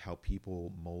terms of how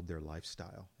people mold their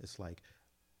lifestyle. It's like,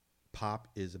 pop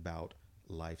is about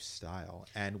lifestyle,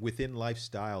 and within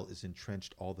lifestyle is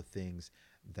entrenched all the things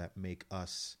that make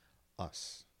us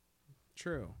us.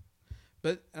 True.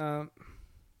 But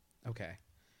okay,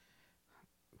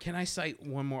 can I cite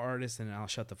one more artist and I'll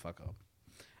shut the fuck up?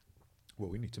 Well,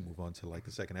 we need to move on to like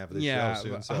the second half of the show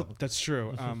soon. So. That's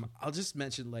true. I'll just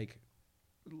mention like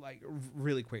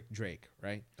really quick, Drake,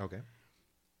 right? Okay.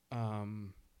 I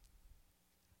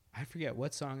forget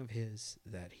what song of his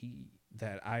that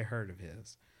I heard of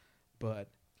his, but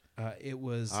it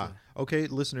was okay,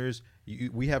 listeners.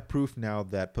 We have proof now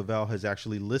that Pavel has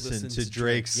actually listened to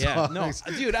Drake's songs. No,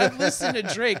 dude, I've listened to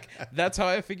Drake. That's how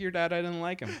I figured out I didn't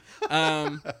like him.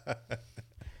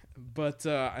 But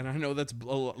and I know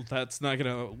that's not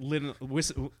gonna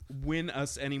win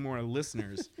us any more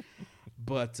listeners.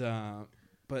 But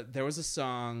there was a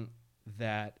song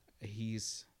that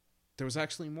there was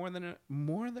actually more than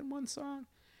one song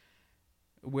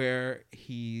where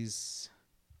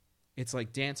it's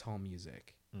like dance hall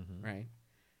music, right?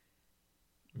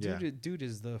 Yeah. Dude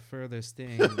is the furthest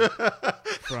thing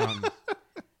from.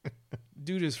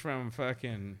 Dude is from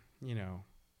fucking,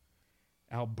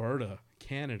 Alberta,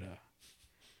 Canada.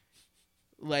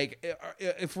 Like,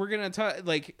 if we're gonna talk,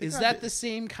 like, is that the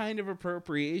same kind of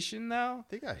appropriation now?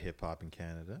 They got hip hop in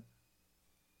Canada.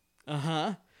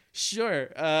 Sure.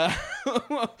 I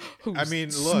mean,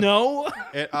 look, Snow?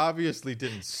 it obviously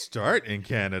didn't start in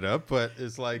Canada, but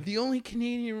it's like, The only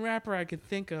Canadian rapper I could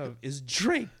think of is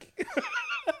Drake.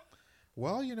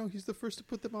 well, he's the first to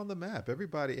put them on the map.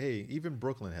 Everybody, hey, even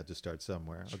Brooklyn had to start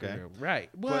somewhere. Okay, True, right.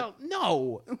 Well,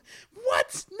 no.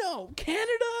 What? No.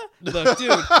 Canada? Look,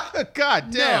 dude.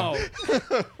 God damn.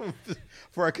 No.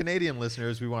 For our Canadian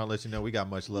listeners, we want to let you know we got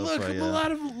much love Look, for you. a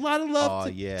lot of love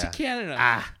to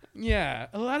Canada. Yeah,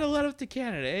 a lot of love to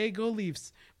Canada. Hey, go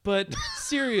Leafs. But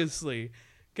seriously,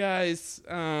 guys,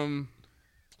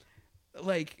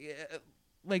 like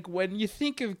when you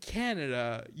think of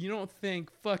Canada, you don't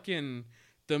think fucking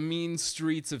the mean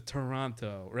streets of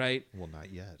Toronto, right? Well,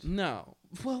 not yet. No.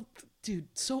 Well, dude,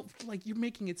 so like you're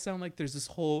making it sound like there's this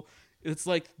whole. It's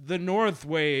like the North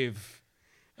Wave.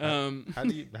 How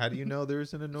do you know there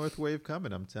isn't a North Wave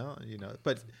coming? I'm telling you,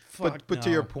 but no. To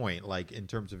your point, like in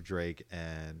terms of Drake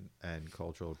and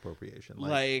cultural appropriation,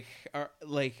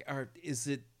 is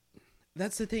it?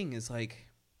 That's the thing is like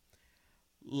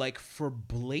for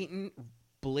blatant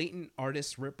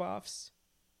artist ripoffs.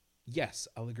 Yes,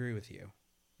 I'll agree with you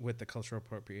with the cultural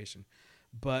appropriation,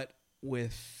 but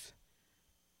with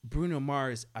Bruno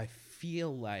Mars, I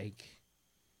feel like.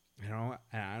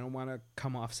 I don't want to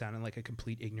come off sounding like a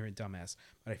complete ignorant dumbass,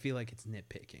 but I feel like it's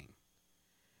nitpicking.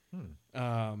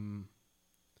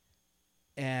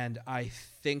 And I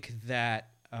think that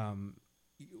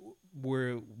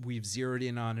we've zeroed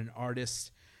in on an artist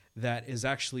that is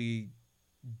actually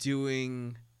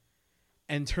doing,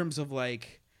 in terms of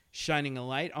like shining a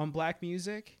light on black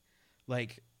music,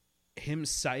 like him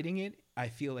citing it, I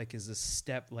feel like is a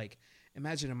step. Like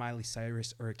imagine a Miley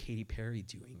Cyrus or a Katy Perry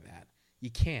doing that. You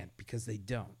can't because they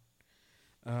don't.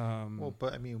 Well,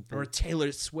 but I mean, or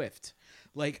Taylor Swift.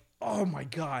 Like, oh my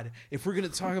God. If we're going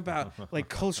to talk about like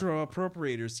cultural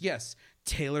appropriators, yes,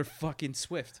 Taylor fucking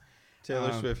Swift.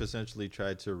 Taylor Swift essentially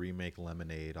tried to remake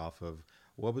Lemonade off of,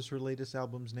 what was her latest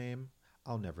album's name?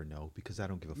 I'll never know because I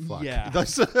don't give a fuck. Yeah.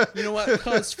 You know what?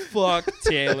 Because fuck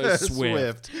Taylor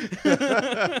Swift.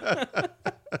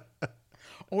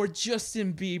 Or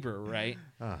Justin Bieber, right?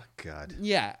 Oh God.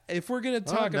 Yeah, if we're gonna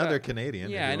talk about another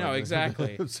Canadian. Yeah, I know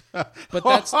exactly. But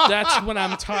that's what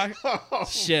I'm talking.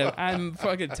 Shit, I'm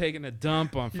fucking taking a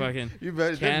dump on fucking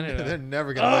Canada. They're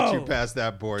never gonna let you pass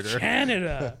that border.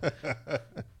 Canada.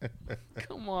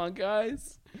 Come on,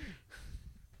 guys.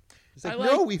 It's like,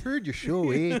 no, we heard your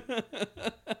show, eh?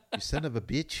 You son of a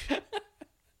bitch.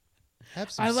 Have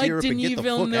some I like syrup and Denis get the fuck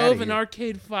Villeneuve outta and here.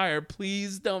 Arcade Fire.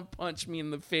 Please don't punch me in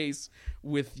the face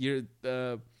with your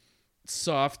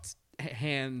soft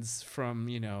hands from,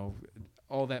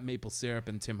 all that maple syrup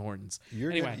and Tim Hortons.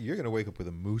 You're anyway. gonna wake up with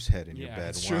a moose head in your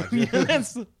bed. That's true.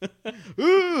 Yes.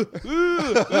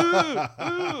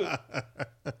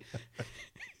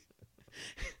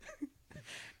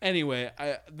 Anyway,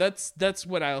 that's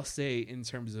what I'll say in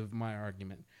terms of my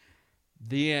argument.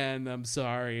 The end. I'm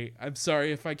sorry. I'm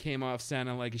sorry if I came off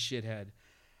sounding like a shithead.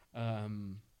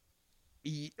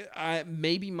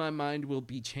 Maybe my mind will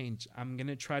be changed. I'm going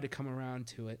to try to come around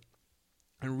to it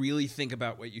and really think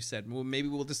about what you said. Well, maybe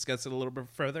we'll discuss it a little bit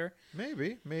further.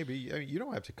 Maybe. I mean, you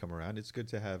don't have to come around. It's good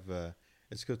to have.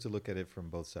 It's good to look at it from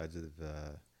both sides of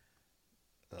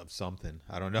something.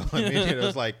 I don't know. I mean,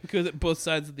 it's like because both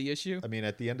sides of the issue. I mean,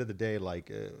 at the end of the day,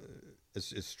 like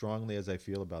as strongly as I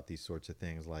feel about these sorts of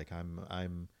things, like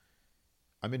I'm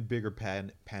in bigger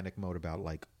panic mode about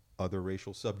like other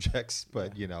racial subjects,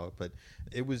 but but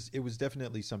it was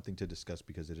definitely something to discuss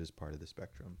because it is part of the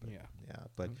spectrum.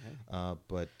 But,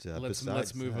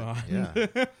 let's move on. Yeah,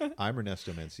 I'm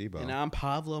Ernesto Mancibo, and I'm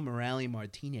Pablo Morales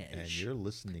Martinez, and you're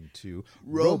listening to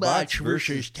Robots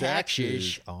versus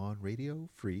Taxes on Radio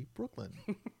Free Brooklyn.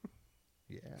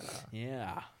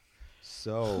 Yeah.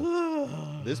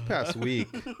 So this past week,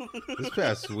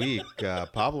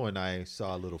 Pablo and I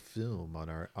saw a little film on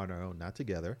our own, not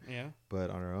together,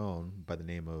 but on our own, by the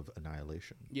name of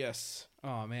Annihilation. Yes.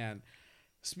 Oh man.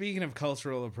 Speaking of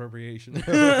cultural appropriation, this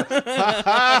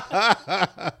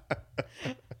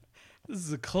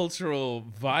is a cultural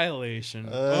violation.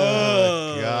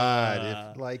 Oh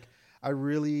God!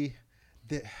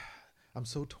 I'm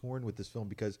so torn with this film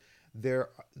because the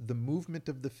movement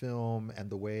of the film and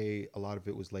the way a lot of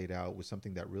it was laid out was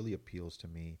something that really appeals to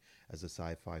me as a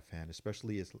sci-fi fan,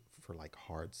 especially for like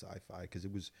hard sci-fi, because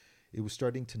it was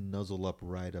starting to nuzzle up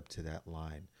right up to that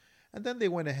line. And then they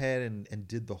went ahead and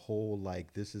did the whole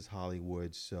like, this is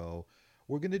Hollywood, so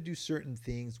we're going to do certain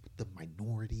things with the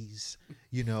minorities,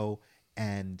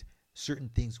 and certain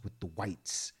things with the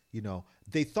whites.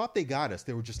 They thought they got us.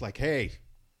 They were just like, hey,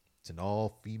 it's an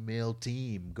all-female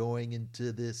team going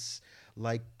into this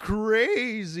like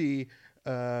crazy.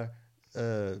 All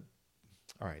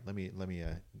right, let me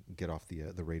get off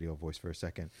the radio voice for a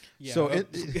second. Yeah, So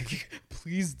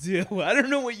please do. I don't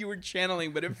know what you were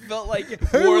channeling, but it felt like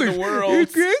War of the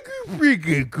Worlds.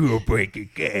 Freaking cool breaking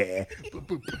KTU.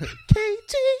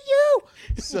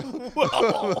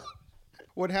 So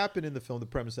what happened in the film? The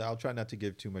premise. I'll try not to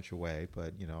give too much away,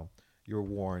 but you're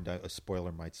warned. A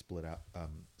spoiler might slip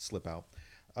out.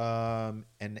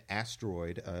 An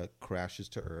asteroid crashes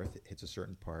to Earth, hits a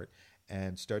certain part,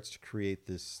 and starts to create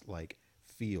this like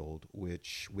field,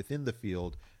 which within the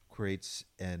field creates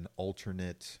an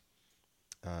alternate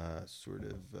sort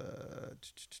of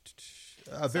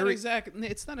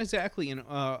it's not exactly an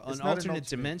alternate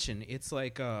dimension. It's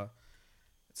like a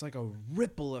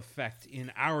ripple effect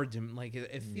in our like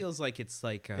it feels like it's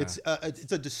like it's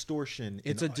a distortion.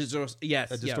 It's a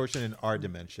distortion in our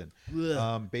dimension.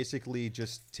 Basically,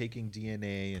 just taking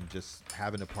DNA and just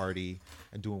having a party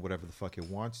and doing whatever the fuck it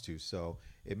wants to. So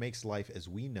it makes life as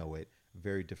we know it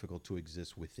very difficult to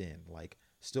exist within. Like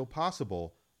still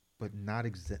possible, but not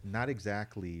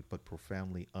exactly, but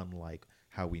profoundly unlike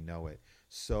how we know it.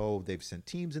 So they've sent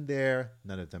teams in there.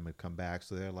 None of them have come back.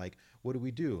 So they're like, what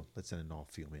do? Let's send an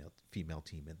all-female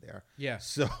team in there. Yeah.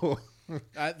 So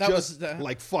that was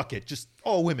like, fuck it. Just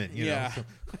all women, you know?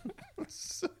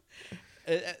 So,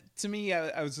 to me,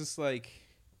 I was just like,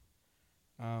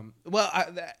 there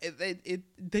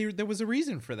was a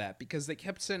reason for that because they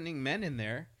kept sending men in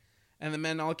there and the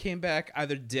men all came back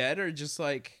either dead or just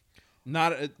like,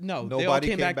 nobody they all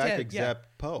came back dead.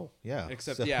 Except Poe. Yeah.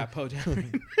 Poe.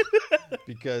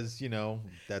 Because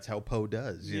that's how Poe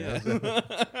does. You know?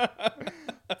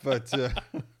 But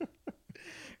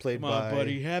played Come on, by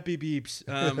buddy, happy beeps.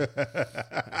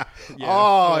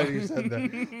 Oh, you said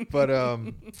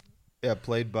that. But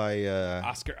played by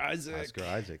Oscar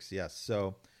Isaacs. Yes.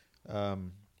 So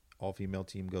all female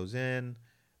team goes in.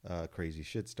 Crazy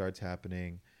shit starts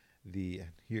happening.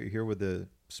 Here where the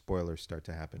spoilers start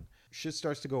to happen. Shit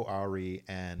starts to go awry,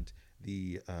 and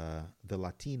the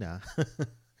Latina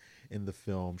in the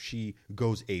film, she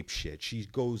goes ape shit. She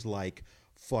goes like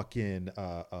fucking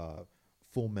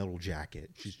Full Metal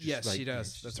Jacket. She's just she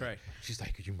does. That's right. She's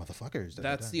like, you motherfuckers.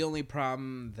 That's the only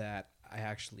problem that I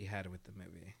actually had with the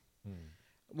movie.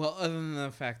 Well, other than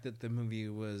the fact that the movie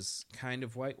was kind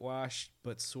of whitewashed,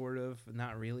 but sort of,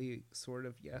 not really, sort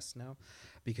of, yes, no.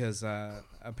 Because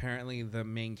apparently the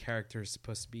main character is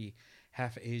supposed to be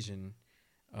half Asian.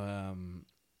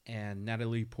 And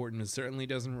Natalie Portman certainly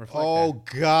doesn't reflect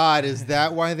that. God, is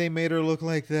that why they made her look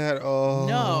like that?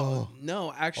 Oh.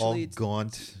 No, actually. All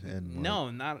gaunt and... No,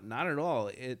 not at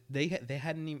all. They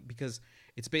hadn't even... Because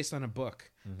it's based on a book.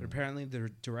 Mm-hmm. But apparently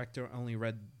the director only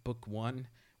read book 1,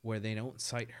 where they don't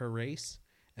cite her race.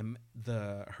 And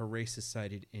her race is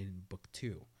cited in book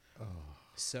 2. Oh.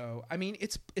 So, I mean,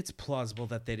 it's plausible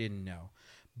that they didn't know.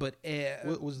 But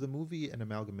was the movie an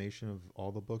amalgamation of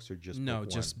all the books or just book 1?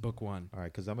 Just book 1. All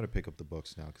right, because I'm going to pick up the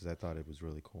books now because I thought it was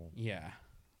really cool. Yeah.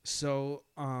 So,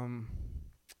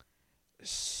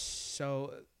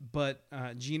 but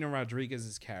Gina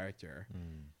Rodriguez's character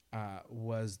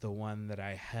was the one that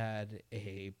I had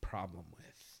a problem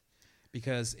with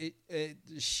because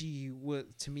she was,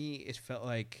 to me, it felt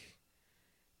like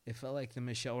the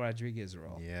Michelle Rodriguez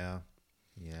role. Yeah.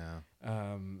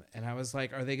 And I was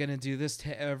like, are they going to do this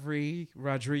to every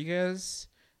Rodriguez?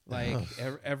 Like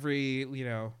every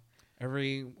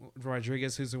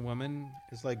Rodriguez who's a woman?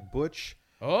 It's like Butch.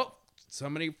 Oh,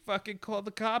 somebody fucking called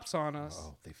the cops on us.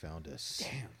 Oh, they found us.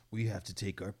 Damn. We have to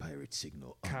take our pirate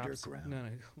signal underground. No.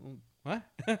 What?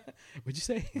 What'd you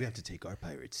say? We have to take our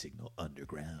pirate signal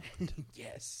underground.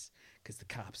 Yes, because the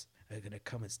cops are going to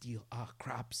come and steal our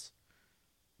crops.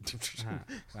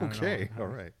 Okay, all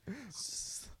right.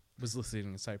 Was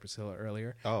listening to Cypress Hill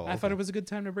earlier. Oh, okay. I thought it was a good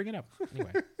time to bring it up.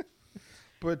 Anyway,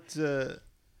 but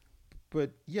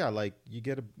yeah, like you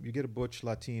get a butch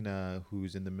Latina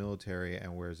who's in the military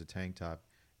and wears a tank top.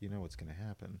 You know what's going to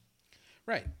happen,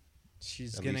 right?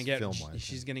 She's gonna get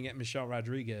Michelle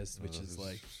Rodriguez, which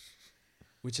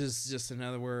is just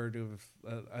another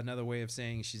another way of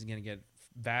saying she's gonna get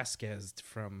Vasquez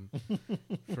from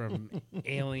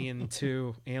Alien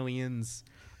to Aliens.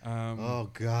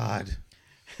 Oh God,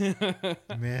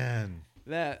 man,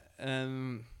 that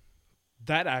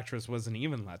actress wasn't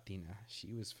even Latina.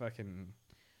 She was fucking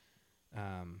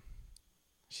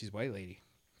she's white lady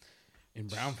in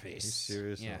brown face. Are you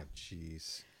serious? Yeah. Oh,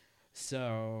 jeez.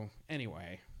 So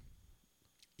anyway,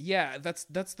 yeah,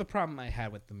 that's the problem I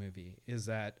had with the movie is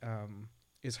that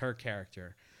is her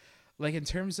character. Like in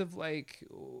terms of like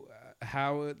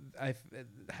how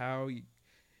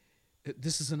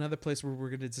this is another place where we're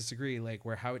going to disagree, like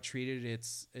where how it treated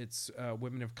its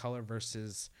women of color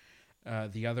versus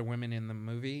the other women in the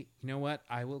movie. You know what?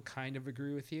 I will kind of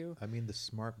agree with you. I mean, the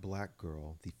smart black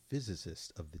girl, the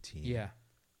physicist of the team,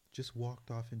 just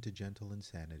walked off into gentle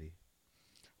insanity.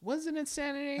 Was it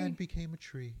insanity? And became a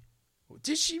tree.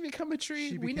 Did she become a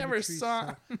tree? We never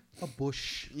saw a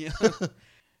bush. Yeah.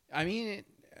 I mean,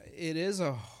 it is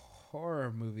a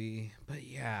horror movie, but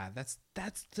yeah, that's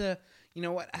the, you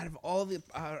know what, out of all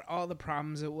the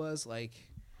problems, it was like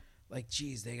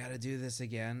geez, they got to do this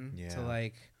again. To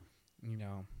like, you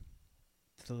know,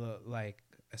 to like,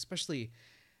 especially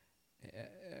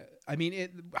I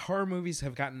mean, horror movies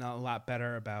have gotten a lot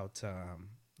better about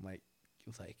like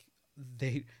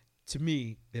they, to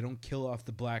me, they don't kill off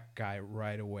the black guy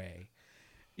right away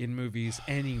in movies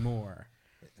anymore.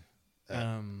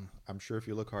 I'm sure if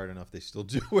you look hard enough, they still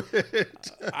do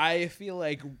it. I feel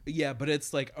like, yeah, but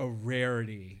it's like a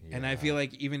rarity. Yeah. And I feel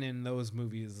like even in those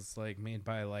movies, it's like made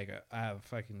by like a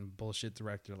fucking bullshit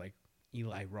director like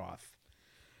Eli Roth.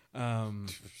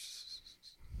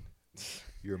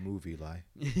 Your movie, Eli.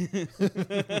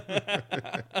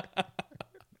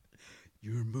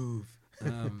 Your move.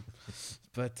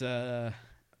 But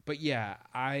yeah,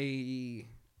 I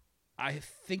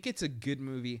think it's a good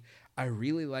movie. I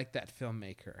really like that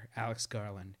filmmaker, Alex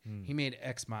Garland. He made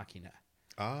Ex Machina.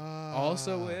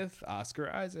 Also with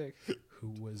Oscar Isaac,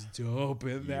 who was dope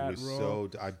in that role.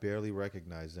 I barely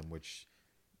recognized him, which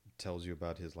tells you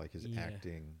about his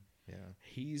acting. Yeah,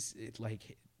 he's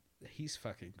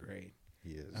fucking great.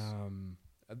 He is.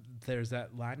 There's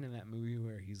that line in that movie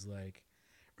where he's like,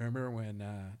 remember when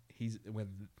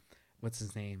what's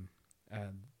his name,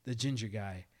 the ginger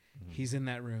guy, he's in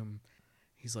that room.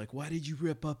 He's like, why did you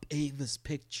rip up Ava's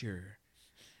picture?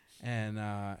 And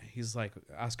he's like,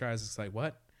 Oscar Isaac's like,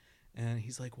 what? And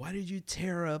he's like, why did you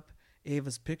tear up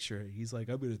Ava's picture? He's like,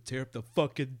 I'm going to tear up the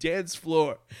fucking dance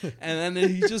floor. And then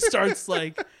he just starts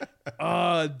like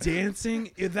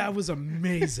dancing. That was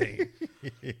amazing.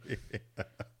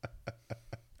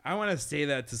 I want to say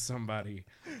that to somebody.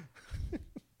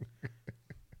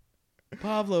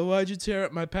 Pablo, why'd you tear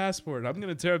up my passport? I'm going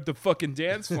to tear up the fucking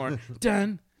dance floor.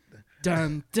 Dun.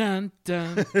 Dun, dun,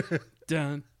 dun,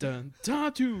 dun, dun,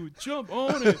 tattoo, jump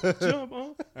on it, jump on.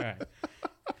 All right.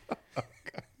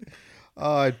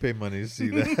 Oh, I'd pay money to see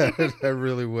that. I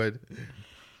really would.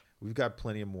 We've got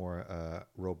plenty of more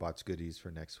robots goodies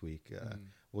for next week.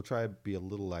 We'll try to be a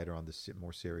little lighter on the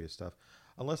more serious stuff.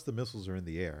 Unless the missiles are in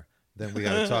the air, then we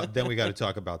got to talk. Then we got to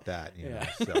talk about that. You know,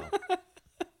 so.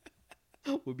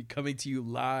 We'll be coming to you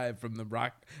live from the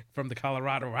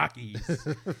Colorado Rockies.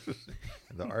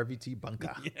 The RVT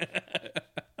bunker. Yeah.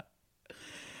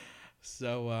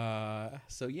 So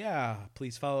yeah,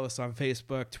 please follow us on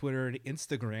Facebook, Twitter, and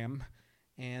Instagram,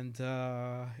 and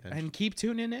keep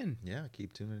tuning in. Yeah,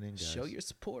 keep tuning in, guys. Show your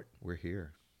support. We're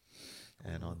here.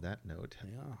 And on that note,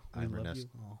 we love you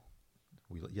all.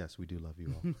 Yes, we do love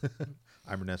you all.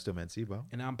 I'm Ernesto Mancibo.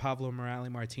 And I'm Pablo Morales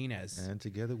Martinez. And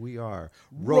together we are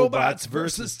Robots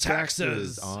versus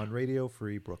Taxes on Radio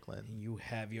Free Brooklyn. You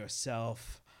have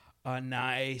yourself a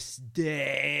nice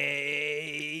day.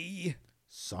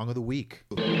 Song of the week.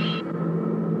 Now,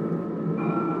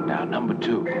 number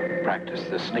 2, practice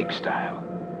the snake style.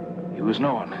 He was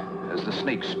known as the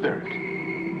snake spirit.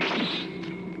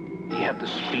 He had the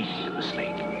speed of the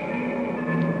snake.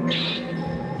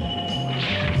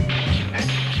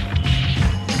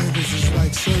 Niggas is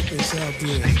like serpents out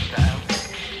there.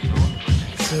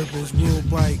 Serpents will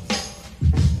bite.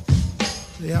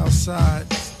 They outside,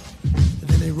 and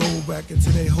then they roll back into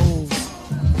their holes.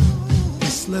 They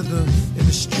slither in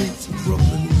the streets of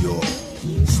Brooklyn, New York.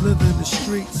 Slither in the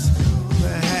streets of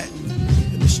Manhattan.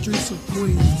 In the streets of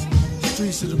Queens.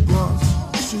 Streets of the Bronx.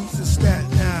 Streets of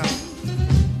Staten Island.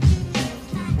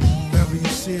 Wherever you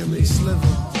see them, they slither.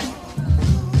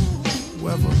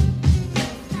 Whoever.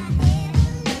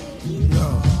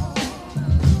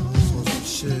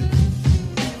 Shit,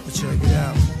 but check it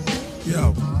out.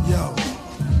 Yo,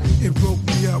 it broke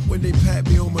me up when they pat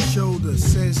me on my shoulder.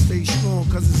 Said stay strong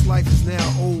cause his life is now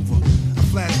over. I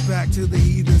flash back to the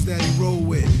heathens that he rolled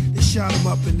with. They shot him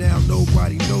up and now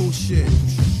nobody knows shit.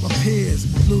 My peers,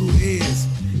 little ears.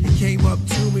 He came up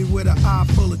to me with an eye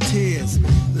full of tears.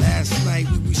 Last night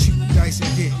we were shooting dice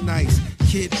and getting nice.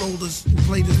 Kid rolled us and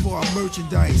played us for our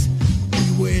merchandise.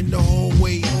 We were in the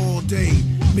hallway all day.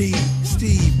 Me,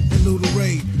 Steve, and Little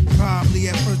Ray. Probably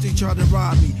at first they tried to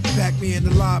rob me. Back me in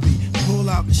the lobby. Pull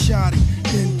out the shotty.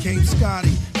 Then came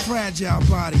Scotty. fragile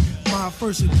body. My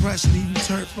first impression, he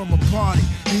returned from a party.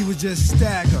 He was just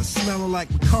stagger, smelling like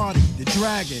Bacardi. The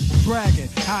dragon, bragging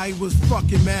how he was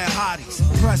fucking mad hotties.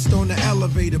 Pressed on the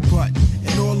elevator button,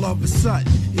 and all of a sudden,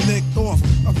 he licked off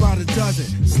about a dozen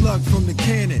slugs from the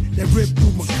cannon that ripped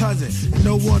through my cousin. And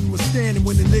no one was standing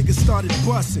when the niggas started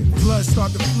busting. Blood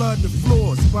started to flood the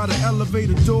floors by the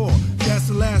elevator door. That's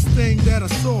the last thing that I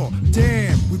saw.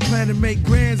 Damn, we plan to make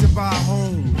grands of our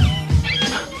home.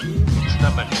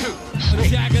 Number 2. A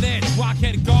jagged edge,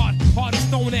 rockhead guard, hard as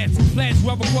stone edge. Who pledge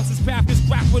whoever crosses path is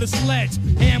cracked with a sledge.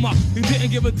 Hammer, he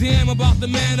didn't give a damn about the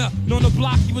manner. On the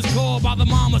block he was called by the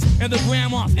mamas and the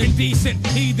grandmas. Indecent,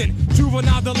 heathen,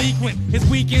 juvenile delinquent. His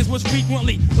weekends was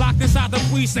frequently locked inside the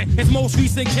precinct. His most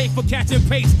recent case for catching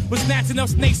pace was snatching up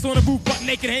snakes on the roof, butt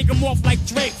naked, hang them off like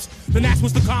drapes. Then that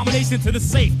was the combination to the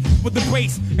safe with the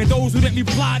brace. And those who didn't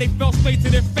reply, they fell straight to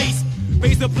their face.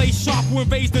 Raise the place sharp who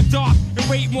invades the dark and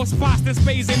raid more spots than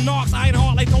spades and knocks. Iron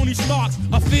heart like Tony Starks,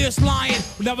 a fierce lion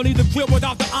will never leave the crib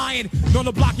without the iron. And on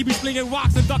the block he be slinging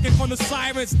rocks and ducking from the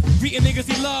sirens. Greeting niggas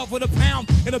he love with a pound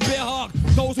and a bear hug.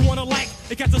 Those who wanna like,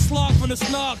 they catch a slug from the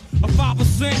slug. A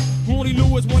 5% who only knew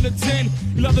was 1 to 10.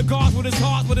 He loved the guards with his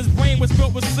heart, but his brain was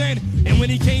filled with sin. And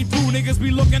when he came through, niggas be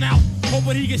looking out,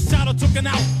 hoping he get shot or taken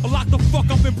out or locked the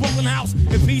fuck up in Brooklyn House.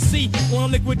 And PC on a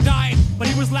liquid diet, but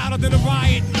he was louder than a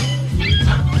riot.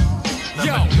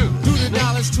 Yo, do the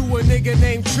knowledge to a nigga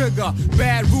named Trigger.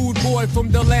 Bad rude boy from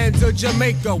the lands of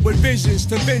Jamaica with visions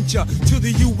to venture to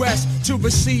the U.S. to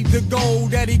receive the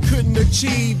gold that he couldn't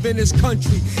achieve in his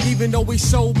country. Even though we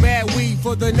sold mad weed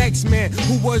for the next man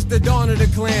who was the dawn of the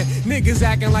clan. Niggas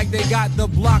acting like they got the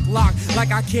block locked,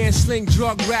 like I can't sling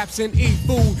drug raps and eat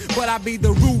food, but I be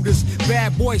the rudest.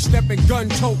 Bad boy stepping gun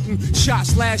toting, shot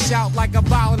slash out like a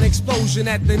violent explosion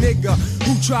at the nigga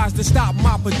who tries to stop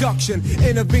my production.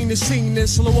 Intervene the scene and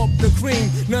slow up the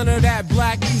cream. None of that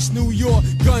black East New York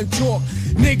gun talk.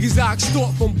 Niggas I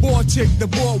extort from Baltic to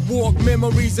boardwalk.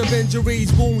 Memories of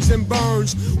injuries, wounds and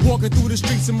burns. Walking through the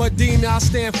streets of Medina, I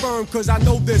stand firm cause I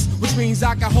know this, which means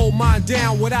I can hold mine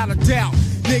down without a doubt.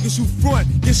 Niggas who front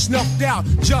get snuffed out.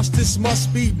 Justice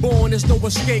must be born, there's no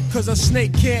escape cause a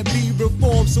snake can't be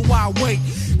reformed, so I wait.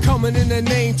 Coming in the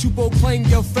name to proclaim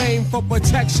your fame for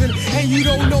protection, and you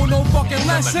don't know no fucking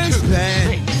lessons.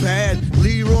 Bad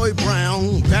Leroy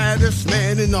Brown, baddest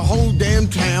man in the whole damn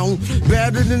town.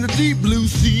 Badder than the deep blue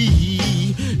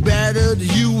sea, badder than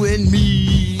you and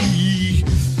me.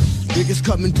 Niggas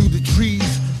coming through the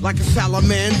trees like a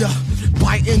salamander,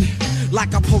 biting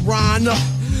like a piranha.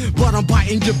 But I'm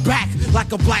biting your back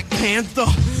like a Black Panther.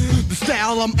 The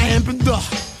style I'm amping the.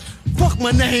 Fuck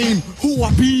my name, who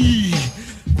I be.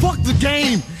 Fuck the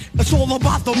game, it's all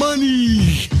about the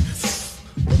money.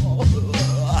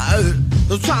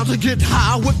 The time to get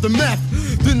high with the meth.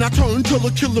 Then I turn to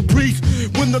the killer priest.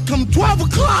 When there come 12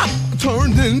 o'clock, I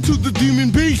turn into the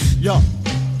demon beast. Yo.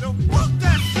 Fuck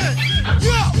that shit.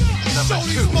 Yo. Show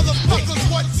these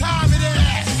motherfuckers what time it is.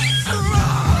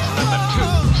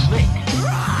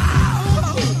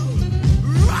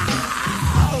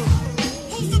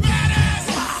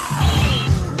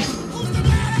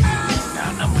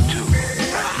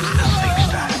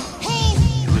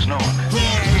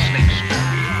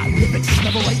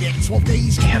 Never waited, 12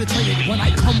 days penetrated when I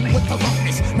come with the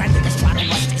roughness. Man, niggas try to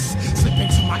rush this, slip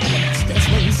into my elements. There's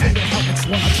no reason to helmets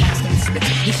when I trust and spit.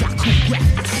 It's your cool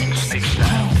graphics.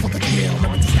 Call for the kill, no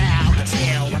one's down to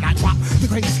chill. When I drop the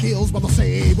great skills, but they'll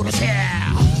say what I share.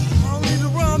 I don't need to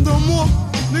rhyme no more,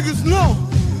 niggas know.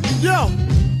 Yo,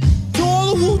 to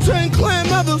all the Wu-Tang Clan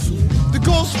members, the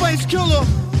Ghostface Killer,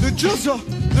 the Jizza,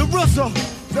 the RZA,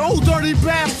 the old dirty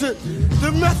bastard,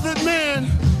 the Method Man,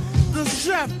 the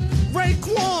Chef,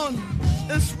 Raekwon,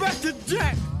 Inspector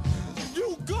Jack.